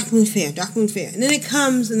 Darkmoon Fair. And then it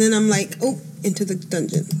comes, and then I'm like, oh, into the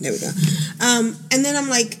dungeon. There we go. And then I'm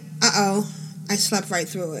like, uh-oh, I slept right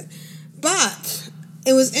through it. But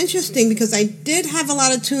it was interesting because I did have a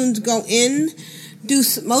lot of tunes go in, do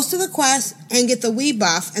most of the quests, and get the Wii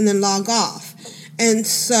buff, and then log off. And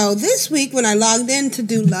so this week, when I logged in to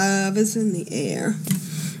do Love is in the Air,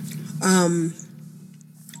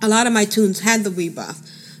 a lot of my tunes had the Wii buff.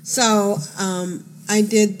 So I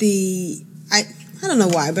did I don't know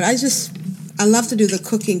why, but I love to do the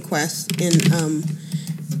cooking quest in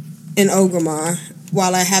Orgrimmar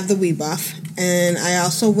while I have the Wii buff. And I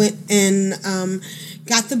also went and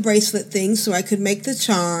got the bracelet thing so I could make the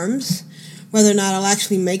charms. Whether or not I'll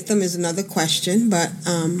actually make them is another question, but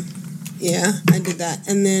yeah, I did that.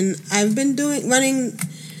 And then I've been running.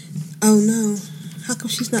 Oh no, how come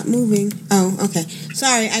she's not moving? Oh, okay.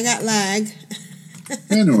 Sorry, I got lag.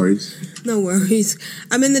 Yeah, no worries. No worries.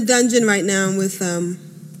 I'm in the dungeon right now with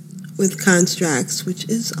Constructs, which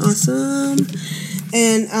is awesome.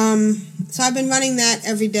 And so I've been running that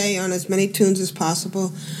every day on as many tunes as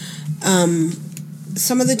possible.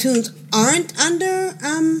 Some of the tunes aren't under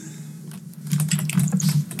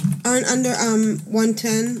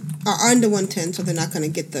 110 or under 110, so they're not going to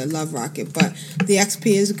get the Love Rocket, but the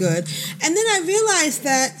XP is good. And then I realized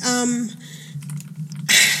that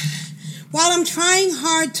while I'm trying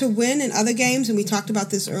hard to win in other games, and we talked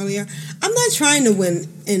about this earlier, I'm not trying to win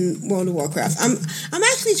in World of Warcraft. I'm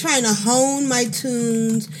actually trying to hone my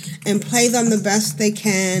tunes and play them the best they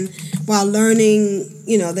can while learning,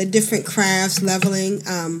 the different crafts, leveling.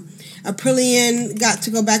 Aprillian got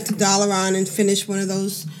to go back to Dalaran and finish one of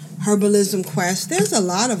those herbalism quests. There's a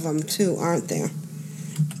lot of them too, aren't there?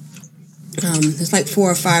 There's like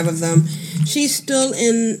 4 or 5 of them. She's still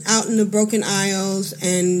out in the Broken Isles,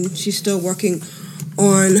 and she's still working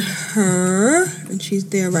on her, and she's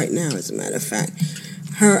there right now, as a matter of fact.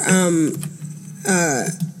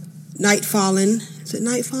 Night Fallen. Is it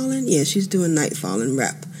Night Fallen? Yeah, she's doing Night Fallen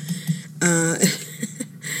rep.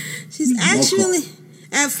 She's actually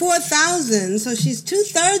at 4,000, so she's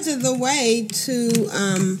 2/3 of the way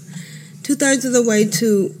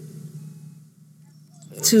to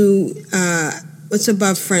what's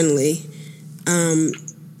above friendly.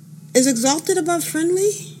 Is Exalted above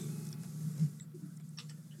friendly?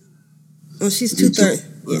 Well, she's 2/3.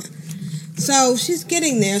 Yeah. So she's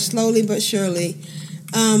getting there slowly but surely.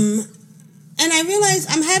 And I realize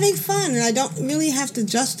I'm having fun, and I don't really have to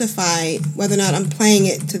justify whether or not I'm playing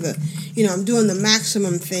it to the, I'm doing the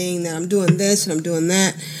maximum thing, that I'm doing this and I'm doing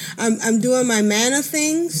that. I'm doing my mana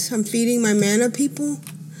things. I'm feeding my mana people.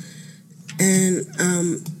 And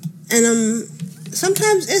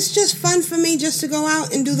sometimes it's just fun for me just to go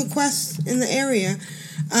out and do the quests in the area.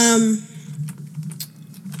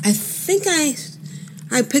 I think I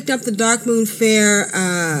picked up the Dark Moon Fair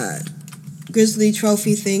Grizzly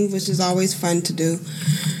trophy thing, which is always fun to do.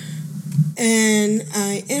 And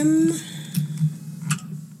I am...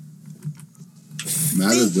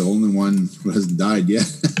 Matt is the only one who hasn't died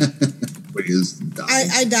yet. But he is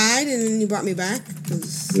dying. I died and then you brought me back. Did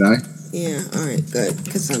I? Yeah, all right, good,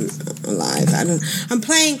 because I'm alive. I'm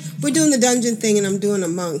playing, we're doing the dungeon thing, and I'm doing a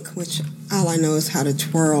monk, which all I know is how to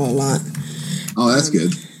twirl a lot. Oh, that's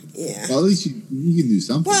good. Yeah. Well, at least you can do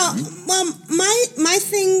something. Well, right? my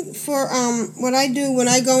thing for what I do when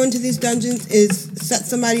I go into these dungeons is set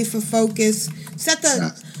somebody for focus. Set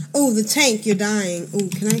the the tank. You're dying. Oh,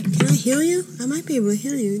 can I heal you? I might be able to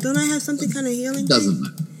heal you. Don't I have something kind of healing? It doesn't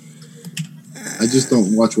matter. I just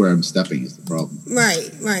don't watch where I'm stepping is the problem. Right.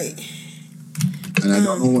 And I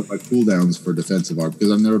don't know what my cooldowns for defensive are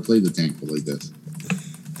because I've never played the tank like this.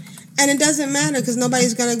 And it doesn't matter because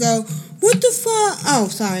nobody's gonna go, what the fuck? Oh,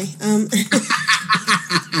 sorry.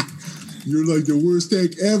 You're like the worst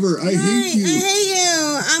tank ever. I hate you. I hate you.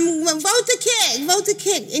 Vote to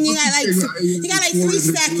kick, and you got like 3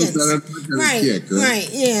 seconds. Right.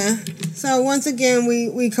 Yeah. So once again,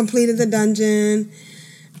 we completed the dungeon.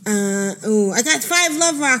 I got 5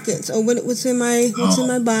 love rockets. Oh, what's in my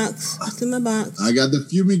box? What's in my box? I got the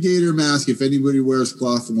fumigator mask. If anybody wears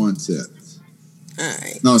cloth wants it. All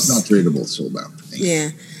right. No, it's not tradable. It's sold out.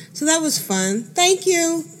 Yeah. So that was fun. Thank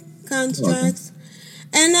you, Constructs.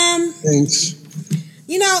 And thanks.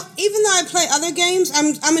 Even though I play other games,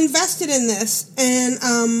 I'm invested in this. And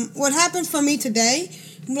what happened for me today,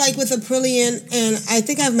 like with Aprillian, and I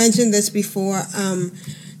think I've mentioned this before.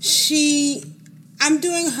 I'm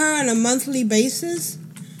doing her on a monthly basis.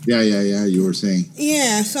 Yeah. You were saying.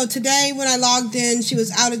 Yeah. So today when I logged in, she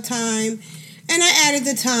was out of time, and I added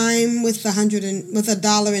the time with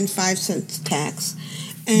 $1.05 tax.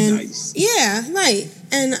 And nice. Yeah, right.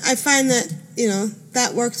 And I find that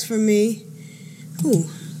that works for me. Ooh.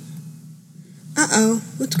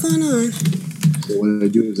 What's going on? So what I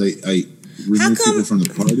do is I remove people from the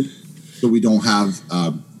party so we don't have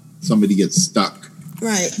somebody get stuck.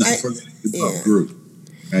 Right. Group.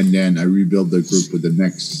 And then I rebuild the group with the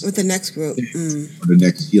next group. Or the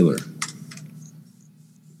next healer.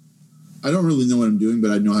 I don't really know what I'm doing,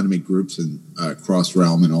 but I know how to make groups and cross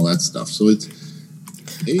realm and all that stuff. So it's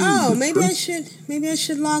maybe I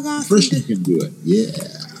should log off. First you can do it. Yeah.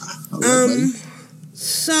 Right,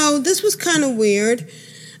 so this was kind of weird.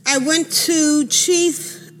 I went to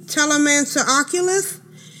Chief Telemancer Oculus.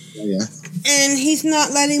 Yeah. And he's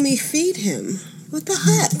not letting me feed him. What the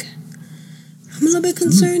heck? I'm a little bit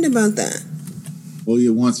concerned about that. Well,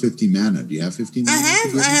 you want 15 mana. Do you have 15 mana?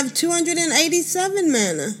 I have 287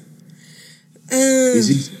 mana. Is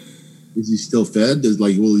he still fed?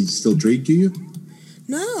 Will he still trade to you?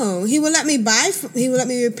 No, he will let me he will let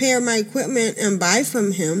me repair my equipment and buy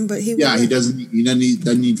from him, but he doesn't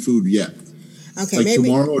need food yet. Okay, like maybe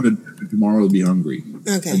tomorrow he'll be hungry.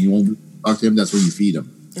 Okay. And you won't talk to him, that's when you feed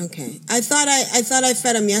him. Okay. I thought I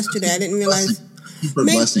fed him yesterday. I didn't realize. For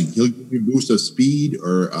blessing. He'll give you a boost of speed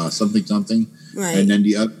or something. Right. And then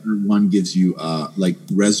the other one gives you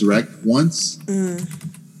resurrect once.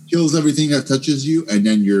 Kills everything that touches you, and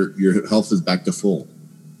then your health is back to full.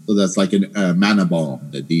 So that's like a mana bomb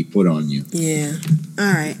that they put on you. Yeah.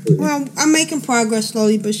 All right. Well, I'm making progress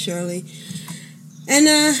slowly but surely. And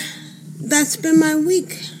that's been my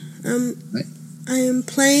week. Right. I am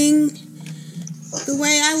playing the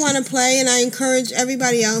way I want to play, and I encourage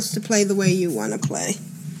everybody else to play the way you want to play.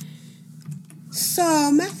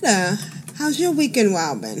 So, Meta, how's your weekend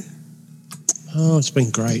WoW been? Oh, it's been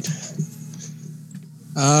great.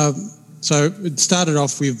 So it started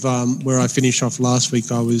off with where I finished off last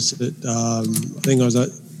week. I was at, I think I was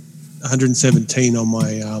at 117 on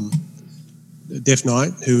my Death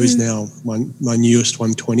Knight, who is now my newest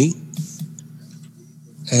 120.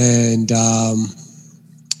 And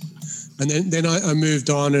then I moved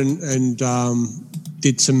on and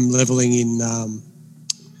did some leveling in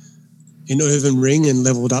Earthen Ring and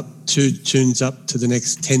leveled up 2 tunes up to the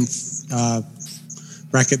next 10th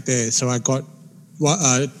bracket there. So I got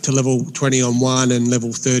to level 20 on one and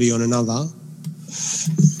level 30 on another.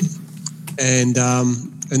 And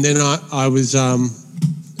then I was on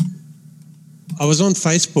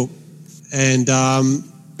Facebook, and I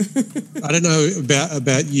don't know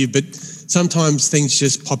about you, but sometimes things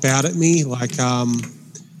just pop out at me. Like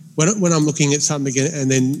when I'm looking at something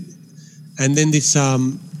again, and then this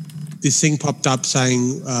thing popped up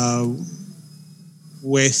saying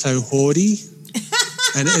we're so hoardy,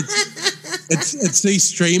 and it's these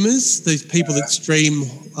streamers, these people that stream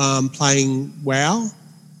playing WoW,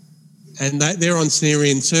 and they're on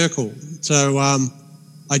Cenarian Circle. So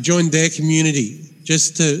I joined their community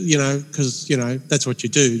just to, because, that's what you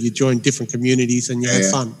do. You join different communities and you have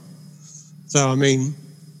fun. So,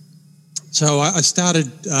 I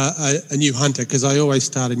started a new hunter, because I always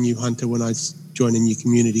start a new hunter when I join a new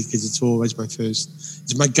community, because it's always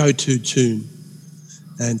it's my go-to tune.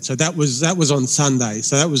 And so that was on Sunday.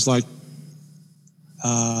 So that was like,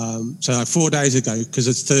 4 days ago, because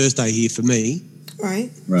it's Thursday here for me.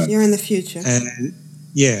 Right. You're in the future. And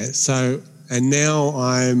and now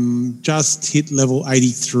I'm just hit level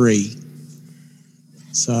 83.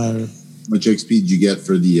 So, how much XP did you get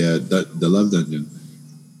for the love dungeon?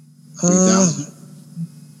 3,000.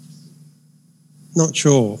 Not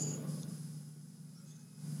sure.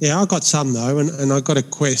 Yeah, I got some though, and I got a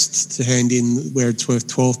quest to hand in where it's worth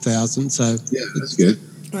 12,000. So yeah, that's good.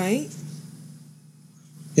 Right.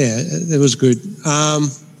 Yeah, it was good.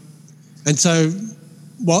 And so,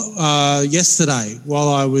 yesterday while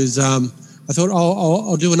I was, I thought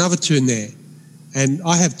I'll do another tune there, and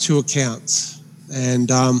I have 2 accounts, and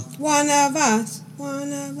one of us.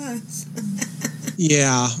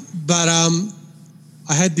 Yeah, but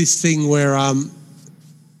I had this thing where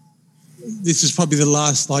this is probably the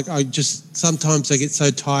last. Like, sometimes I get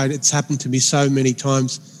so tired. It's happened to me so many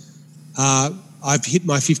times. I've hit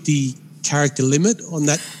my 50 character limit on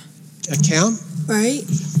that account, right?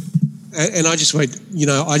 And I just went,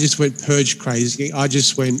 purge crazy. I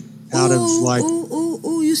just went out of like.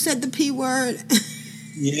 Ooh! You said the P word.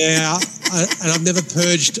 Yeah, and I've never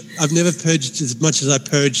purged as much as I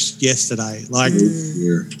purged yesterday. Like,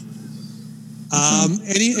 anyone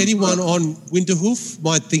on Winterhoof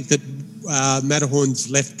might think that Matterhorn's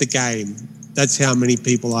left the game. That's how many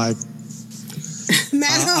people I've.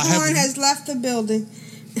 Matterhorn has left the building.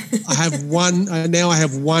 I have one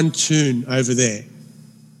tune over there,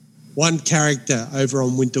 one character over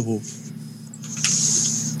on Winterhoof.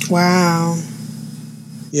 Wow.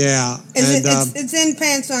 Yeah, it's in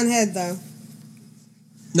Pants on Head though.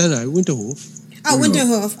 No, Winterhoof. Oh,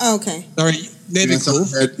 Winterhoof. Oh, okay. Sorry,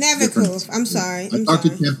 Neverhoof. Neverhoof. I'm sorry. I talked to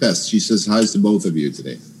Tempest. She says hi to both of you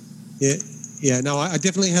today. Yeah. No, I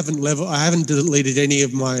definitely haven't I haven't deleted any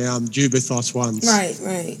of my Jubathos ones. Right.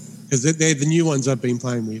 Because they're the new ones I've been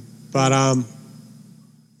playing with. But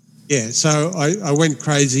so I went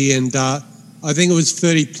crazy, and I think it was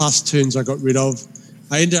 30 plus tunes I got rid of.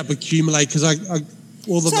 I ended up accumulating because I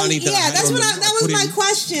all the money that I had that was my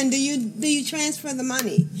question. Do you transfer the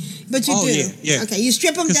money? But you do. Yeah. Okay, you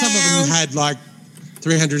strip them down. Because some of them had like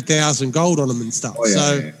 300,000 gold on them and stuff.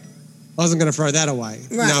 I wasn't going to throw that away.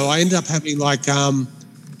 Right. No, I ended up having like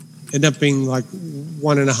being like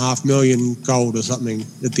 1.5 million gold or something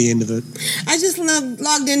at the end of it. I just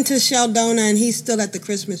logged into Sheldona and he's still at the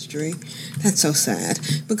Christmas tree. That's so sad.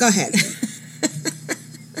 But go ahead.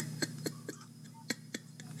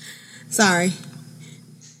 Sorry.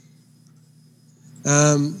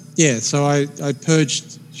 So I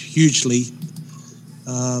purged hugely.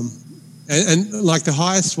 And like the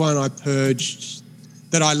highest one I purged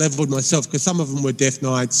that I leveled myself, because some of them were Death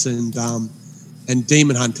Knights and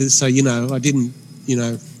Demon Hunters. So, I didn't, I didn't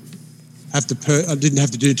have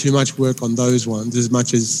to do too much work on those ones as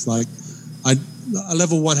much as like a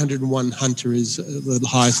level 101 Hunter is the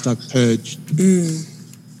highest I've purged.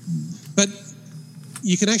 But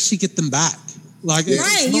you can actually get them back. Like,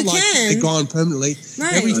 it's not like they're gone permanently.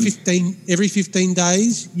 Right. Every 15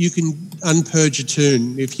 days, you can unpurge a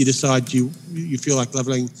tune if you decide you feel like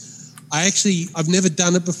leveling. I've never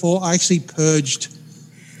done it before. I actually purged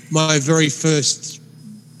my very first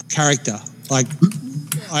character. Like,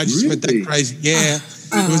 I just went that crazy. Yeah.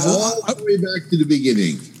 It was all the way back to the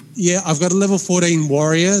beginning. Yeah, I've got a level 14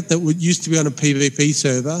 warrior that used to be on a PvP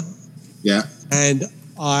server. Yeah. And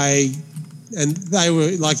they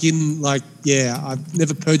were I've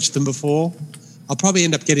never purged them before. I'll probably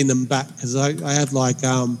end up getting them back because I have like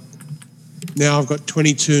now I've got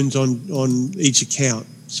 20 tunes on each account.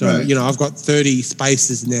 So I've got 30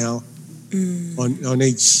 spaces now on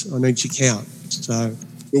each account. So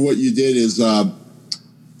what you did is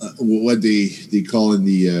what they call in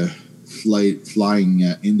the flying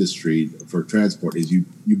industry for transport is you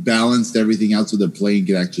balanced everything out so the plane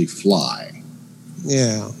could actually fly.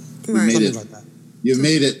 Yeah, you made it like that. You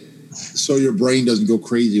made it so your brain doesn't go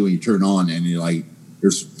crazy when you turn on and you're like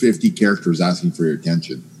there's 50 characters asking for your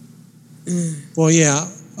attention. Well, yeah,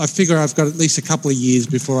 I figure I've got at least a couple of years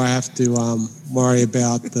before I have to worry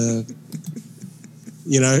about the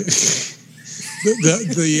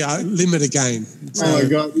the limit again. So, oh my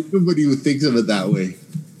God! There's nobody who thinks of it that way.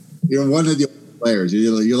 You're one of the players.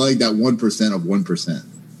 You're like that 1% of 1%.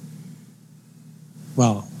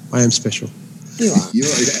 Well, I am special. You are.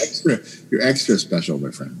 You're extra special,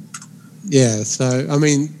 my friend. Yeah. So I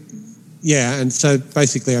mean, yeah, and so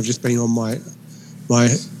basically, I've just been on my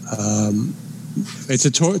it's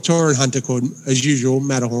a Tauren hunter called, as usual,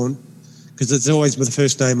 Matterhorn, because it's always the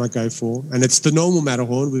first name I go for, and it's the normal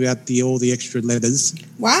Matterhorn without all the extra letters.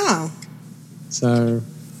 Wow. So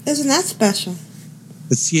isn't that special?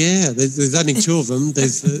 There's only two of them.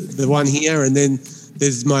 There's the one here, and then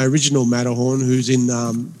there's my original Matterhorn who's in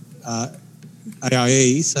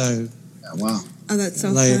AIE. So wow. Oh, that's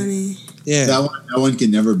so funny. Yeah, that one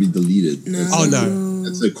can never be deleted. No. Oh no,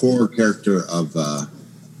 that's a core character of the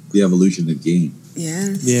evolution of the game.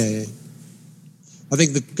 Yes. Yeah. I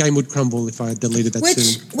think the game would crumble if I deleted that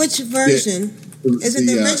soon. Which version? Is it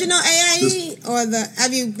the original AIE or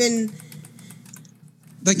have you been?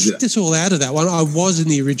 They kicked us all out of that one. I was in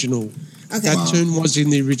the original. Okay. That tune was in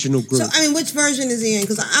the original group. So, I mean, which version is he in?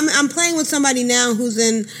 Because I'm playing with somebody now who's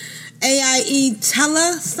in AIE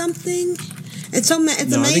Tella something. It's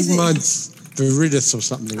amazing. I think mine's Viridis or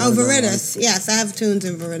something. Oh, Viridis. Yes, I have tunes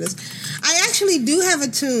in Viridis. I actually do have a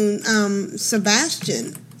tune.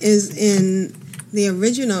 Sebastian is in the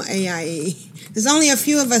original AIE. There's only a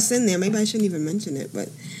few of us in there. Maybe I shouldn't even mention it, but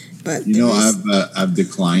I've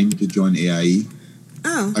declined to join AIE.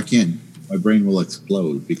 Oh, I can't. My brain will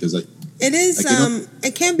explode because it is.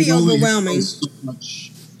 It can be overwhelming. So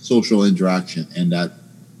much social interaction, and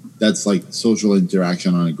that's like social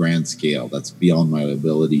interaction on a grand scale. That's beyond my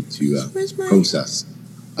ability to process.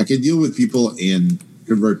 I can deal with people in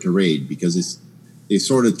Convert to Raid because they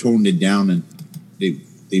sort of toned it down and they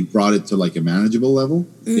brought it to like a manageable level.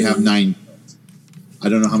 Mm-hmm. They have 9 guilds. I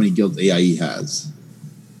don't know how many guilds AIE has.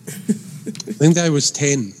 I think that was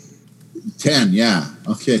 10. 10, yeah.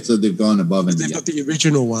 Okay, so they've gone above and they've got the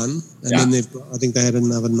original one, and then I think they had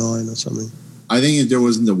another 9 or something. I think if there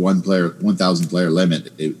wasn't the 1,000 player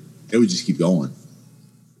limit, it would just keep going.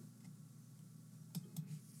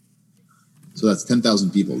 So that's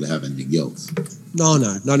 10,000 people to have in the guilds. No,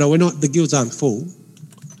 we're not. The guilds aren't full.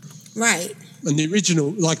 Right. And the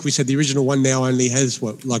original, like we said, the original one now only has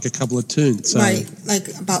like a couple of tunes. So. Right, like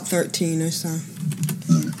about 13 or so.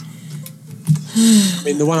 I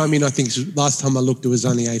mean, the one I think last time I looked, it was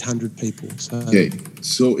only 800 people. So. Okay,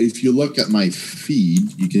 so if you look at my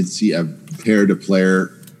feed, you can see I've paired a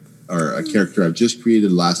player or a character I've just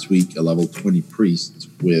created last week, a level 20 priest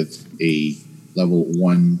with a level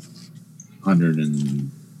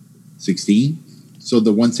 116. So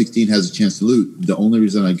the 116 has a chance to loot. The only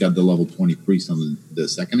reason I got the level 20 priest on the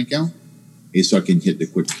second account is so I can hit the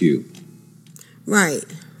quick queue. Right.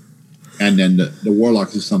 And then the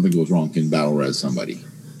warlock, if something goes wrong, can battle res somebody.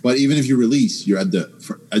 But even if you release, you're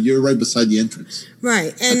you're right beside the entrance.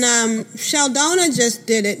 Right. And Sheldona just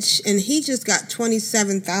did it, and he just got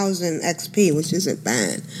 27,000 XP, which isn't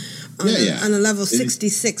bad. On a level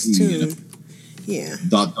 66 tune. Yeah. ...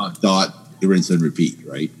 Rinse and repeat,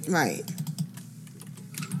 right? Right.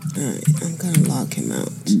 All right. I'm going to log him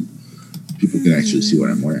out. People can actually see what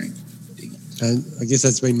I'm wearing. And I guess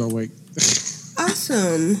that's been my week.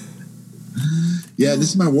 Awesome. Yeah, this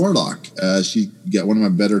is my warlock. She got one of my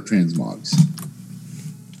better transmogs.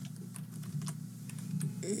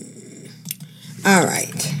 All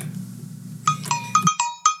right.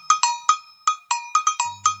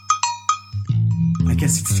 I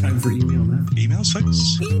guess it's time for email now. Email,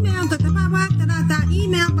 folks? Email.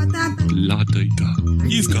 La data.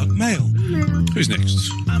 You've got mail. Who's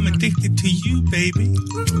next? I'm addicted to you, baby.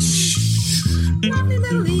 Lovely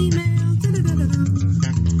little email.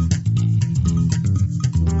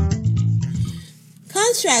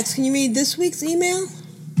 Contracts, can you read this week's email?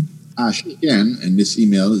 She can, and this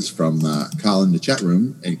email is from Kyle in the chat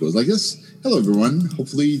room, and it goes like this. Hello, everyone.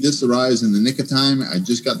 Hopefully this arrives in the nick of time. I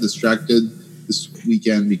just got distracted this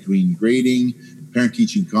weekend between grading Parent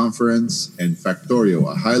Teaching Conference, and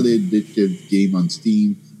Factorio, a highly addictive game on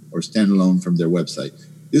Steam or standalone from their website.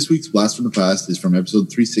 This week's Blast from the Past is from episode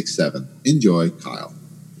 367. Enjoy, Kyle.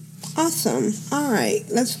 Awesome. All right,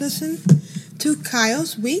 let's listen to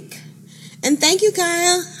Kyle's week. And thank you,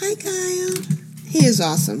 Kyle. Hi, Kyle. He is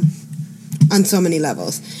awesome on so many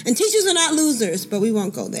levels. And teachers are not losers, but we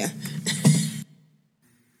won't go there.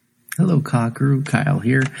 Hello, Cockeroo. Kyle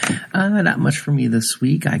here. Not much for me this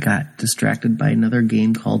week. I got distracted by another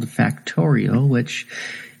game called Factorio, which,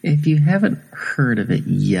 if you haven't heard of it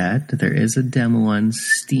yet, there is a demo on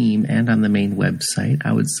Steam and on the main website.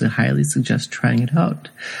 I would highly suggest trying it out.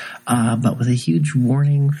 But with a huge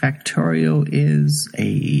warning, Factorio is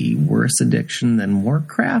a worse addiction than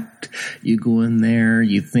Warcraft. You go in there,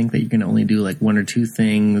 you think that you can only do like one or two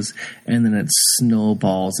things, and then it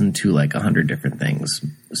snowballs into like 100 different things.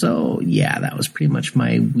 So yeah, that was pretty much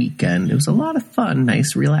my weekend. It was a lot of fun,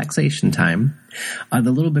 nice relaxation time.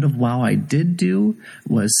 The little bit of WoW I did do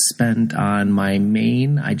was spent on my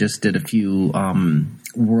main. I just did a few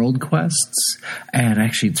world quests, and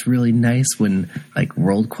actually it's really nice when like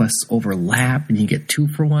world quests overlap and you get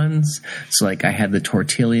 2-for-1s. So like I had the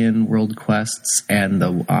Tortillian world quests and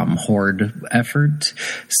the Horde effort,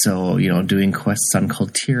 so doing quests on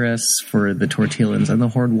Kultiris for the Tortillians and the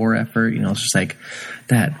Horde war effort, it's just like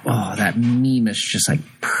that meme is just like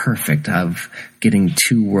perfect of getting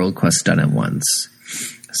 2 world quests done at once.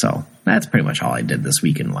 So that's pretty much all I did this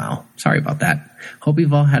week in WoW. Sorry about that. Hope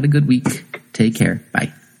you've all had a good week. Take care.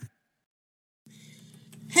 Bye.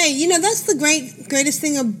 Hey, that's the greatest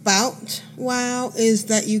thing about WoW is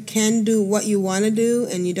that you can do what you want to do,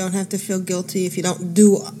 and you don't have to feel guilty if you don't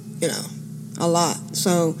do, a lot.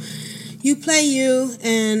 So you play you,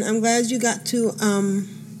 and I'm glad you got to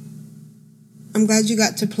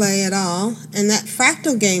play it all. And that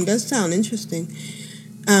Fractal game does sound interesting.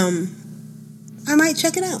 I might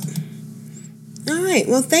check it out. All right.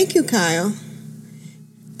 Well, thank you, Kyle.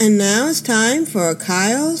 And now it's time for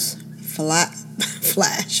Kyle's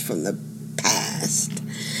Flash from the Past.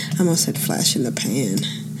 I almost said flash in the pan.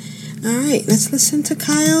 All right. Let's listen to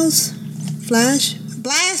Kyle's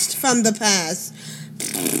Blast from the Past.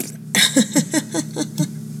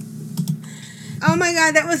 Oh, my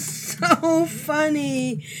God. That was so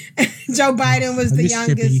funny. Joe Biden was the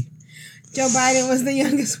youngest. Joe Biden was the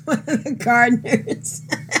youngest one of the gardeners.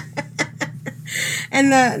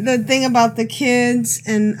 And the thing about the kids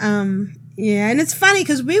and and it's funny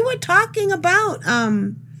because we were talking about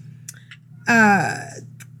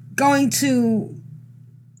going to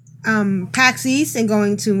PAX East and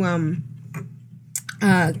going to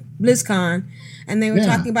BlizzCon, and they were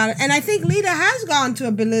talking about it. And I think Lita has gone to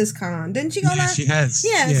a BlizzCon, didn't she go last? She has.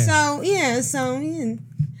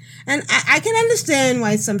 And I can understand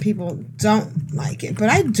why some people don't like it, but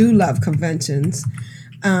I do love conventions.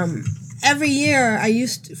 Every year,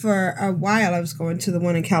 for a while, I was going to the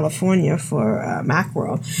one in California for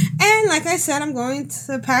Macworld. And like I said, I'm going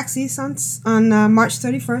to PAX East on March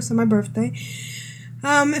 31st on my birthday.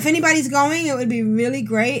 If anybody's going, it would be really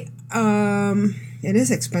great. It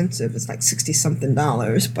is expensive. It's like $60-something,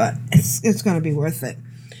 but it's going to be worth it.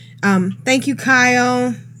 Thank you,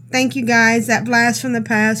 Kyle. Thank you, guys. That Blast from the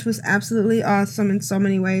Past was absolutely awesome in so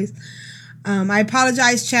many ways. I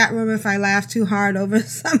apologize, chat room, if I laughed too hard over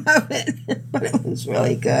some of it, but it was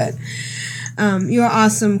really good. You're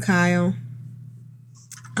awesome, Kyle.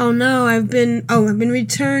 Oh no, I've been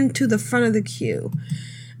returned to the front of the queue.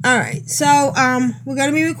 All right, so we're going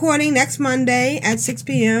to be recording next Monday at 6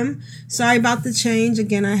 p.m. Sorry about the change.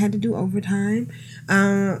 Again, I had to do overtime.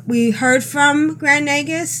 We heard from Grand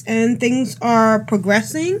Nagus, and things are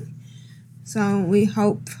progressing. So we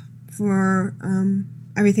hope for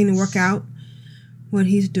everything to work out, what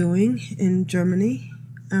he's doing in Germany.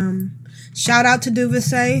 Shout out to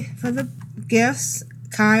Duvasay for the gifts.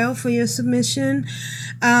 Kyle for your submission.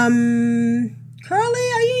 Curly,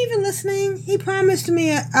 are you even listening? He promised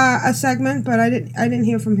me a segment, but I didn't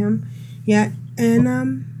hear from him yet.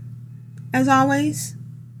 And as always,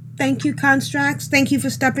 thank you, Constructs. Thank you for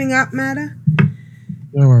stepping up, Matta.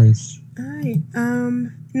 No worries. All right.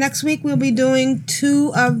 Next week we'll be doing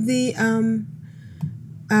 2 of the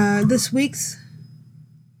this week's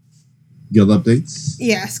guild updates.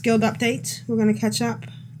 Yes, guild update. We're gonna catch up.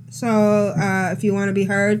 So if you want to be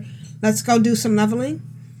heard, let's go do some leveling.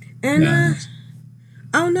 And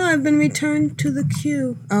oh no, I've been returned to the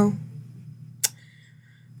queue. Oh.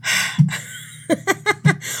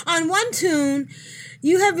 On one tune,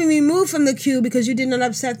 you have been removed from the queue because you did not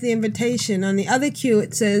accept the invitation. On the other queue,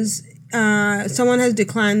 it says someone has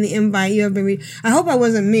declined the invite. You have been. I hope I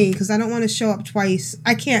wasn't me because I don't want to show up twice.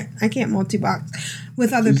 I can't multi-box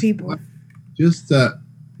with other people. just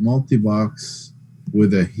multi-box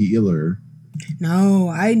with a healer. No,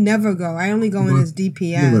 I never go. I only go in as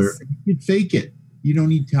DPS. Healer. You fake it. You don't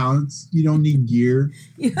need talents. You don't need gear.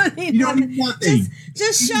 You don't need nothing.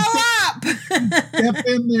 Just show up. Step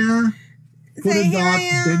in there, put Say, a dot,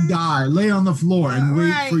 then die. Lay on the floor and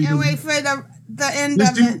wait for you. And wait for the end of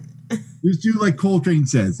it. Just do like Coltrane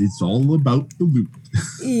says. It's all about the loot.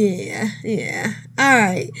 Yeah. All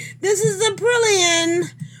right. This is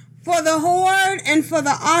Aprillian for the Horde and for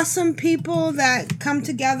the awesome people that come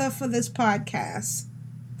together for this podcast.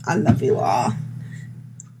 I love you all.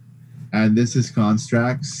 And this is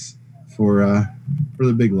Constrax for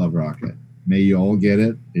the Big Love Rocket. May you all get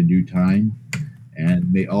it in due time,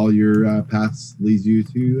 and may all your paths lead you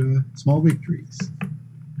to small victories.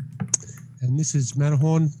 And this is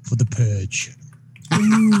Matterhorn for the Purge.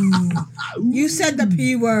 You said the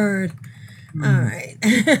P word. All right.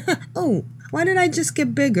 Oh, why did I just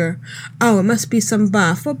get bigger? Oh, it must be some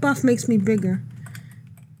buff. What buff makes me bigger?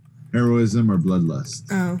 Heroism or bloodlust?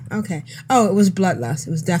 Oh, okay. Oh, it was bloodlust. It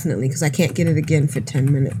was definitely because I can't get it again for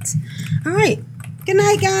 10 minutes. All right. Good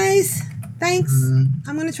night, guys. Thanks.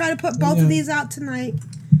 I'm going to try to put both of these out tonight.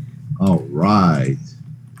 All right.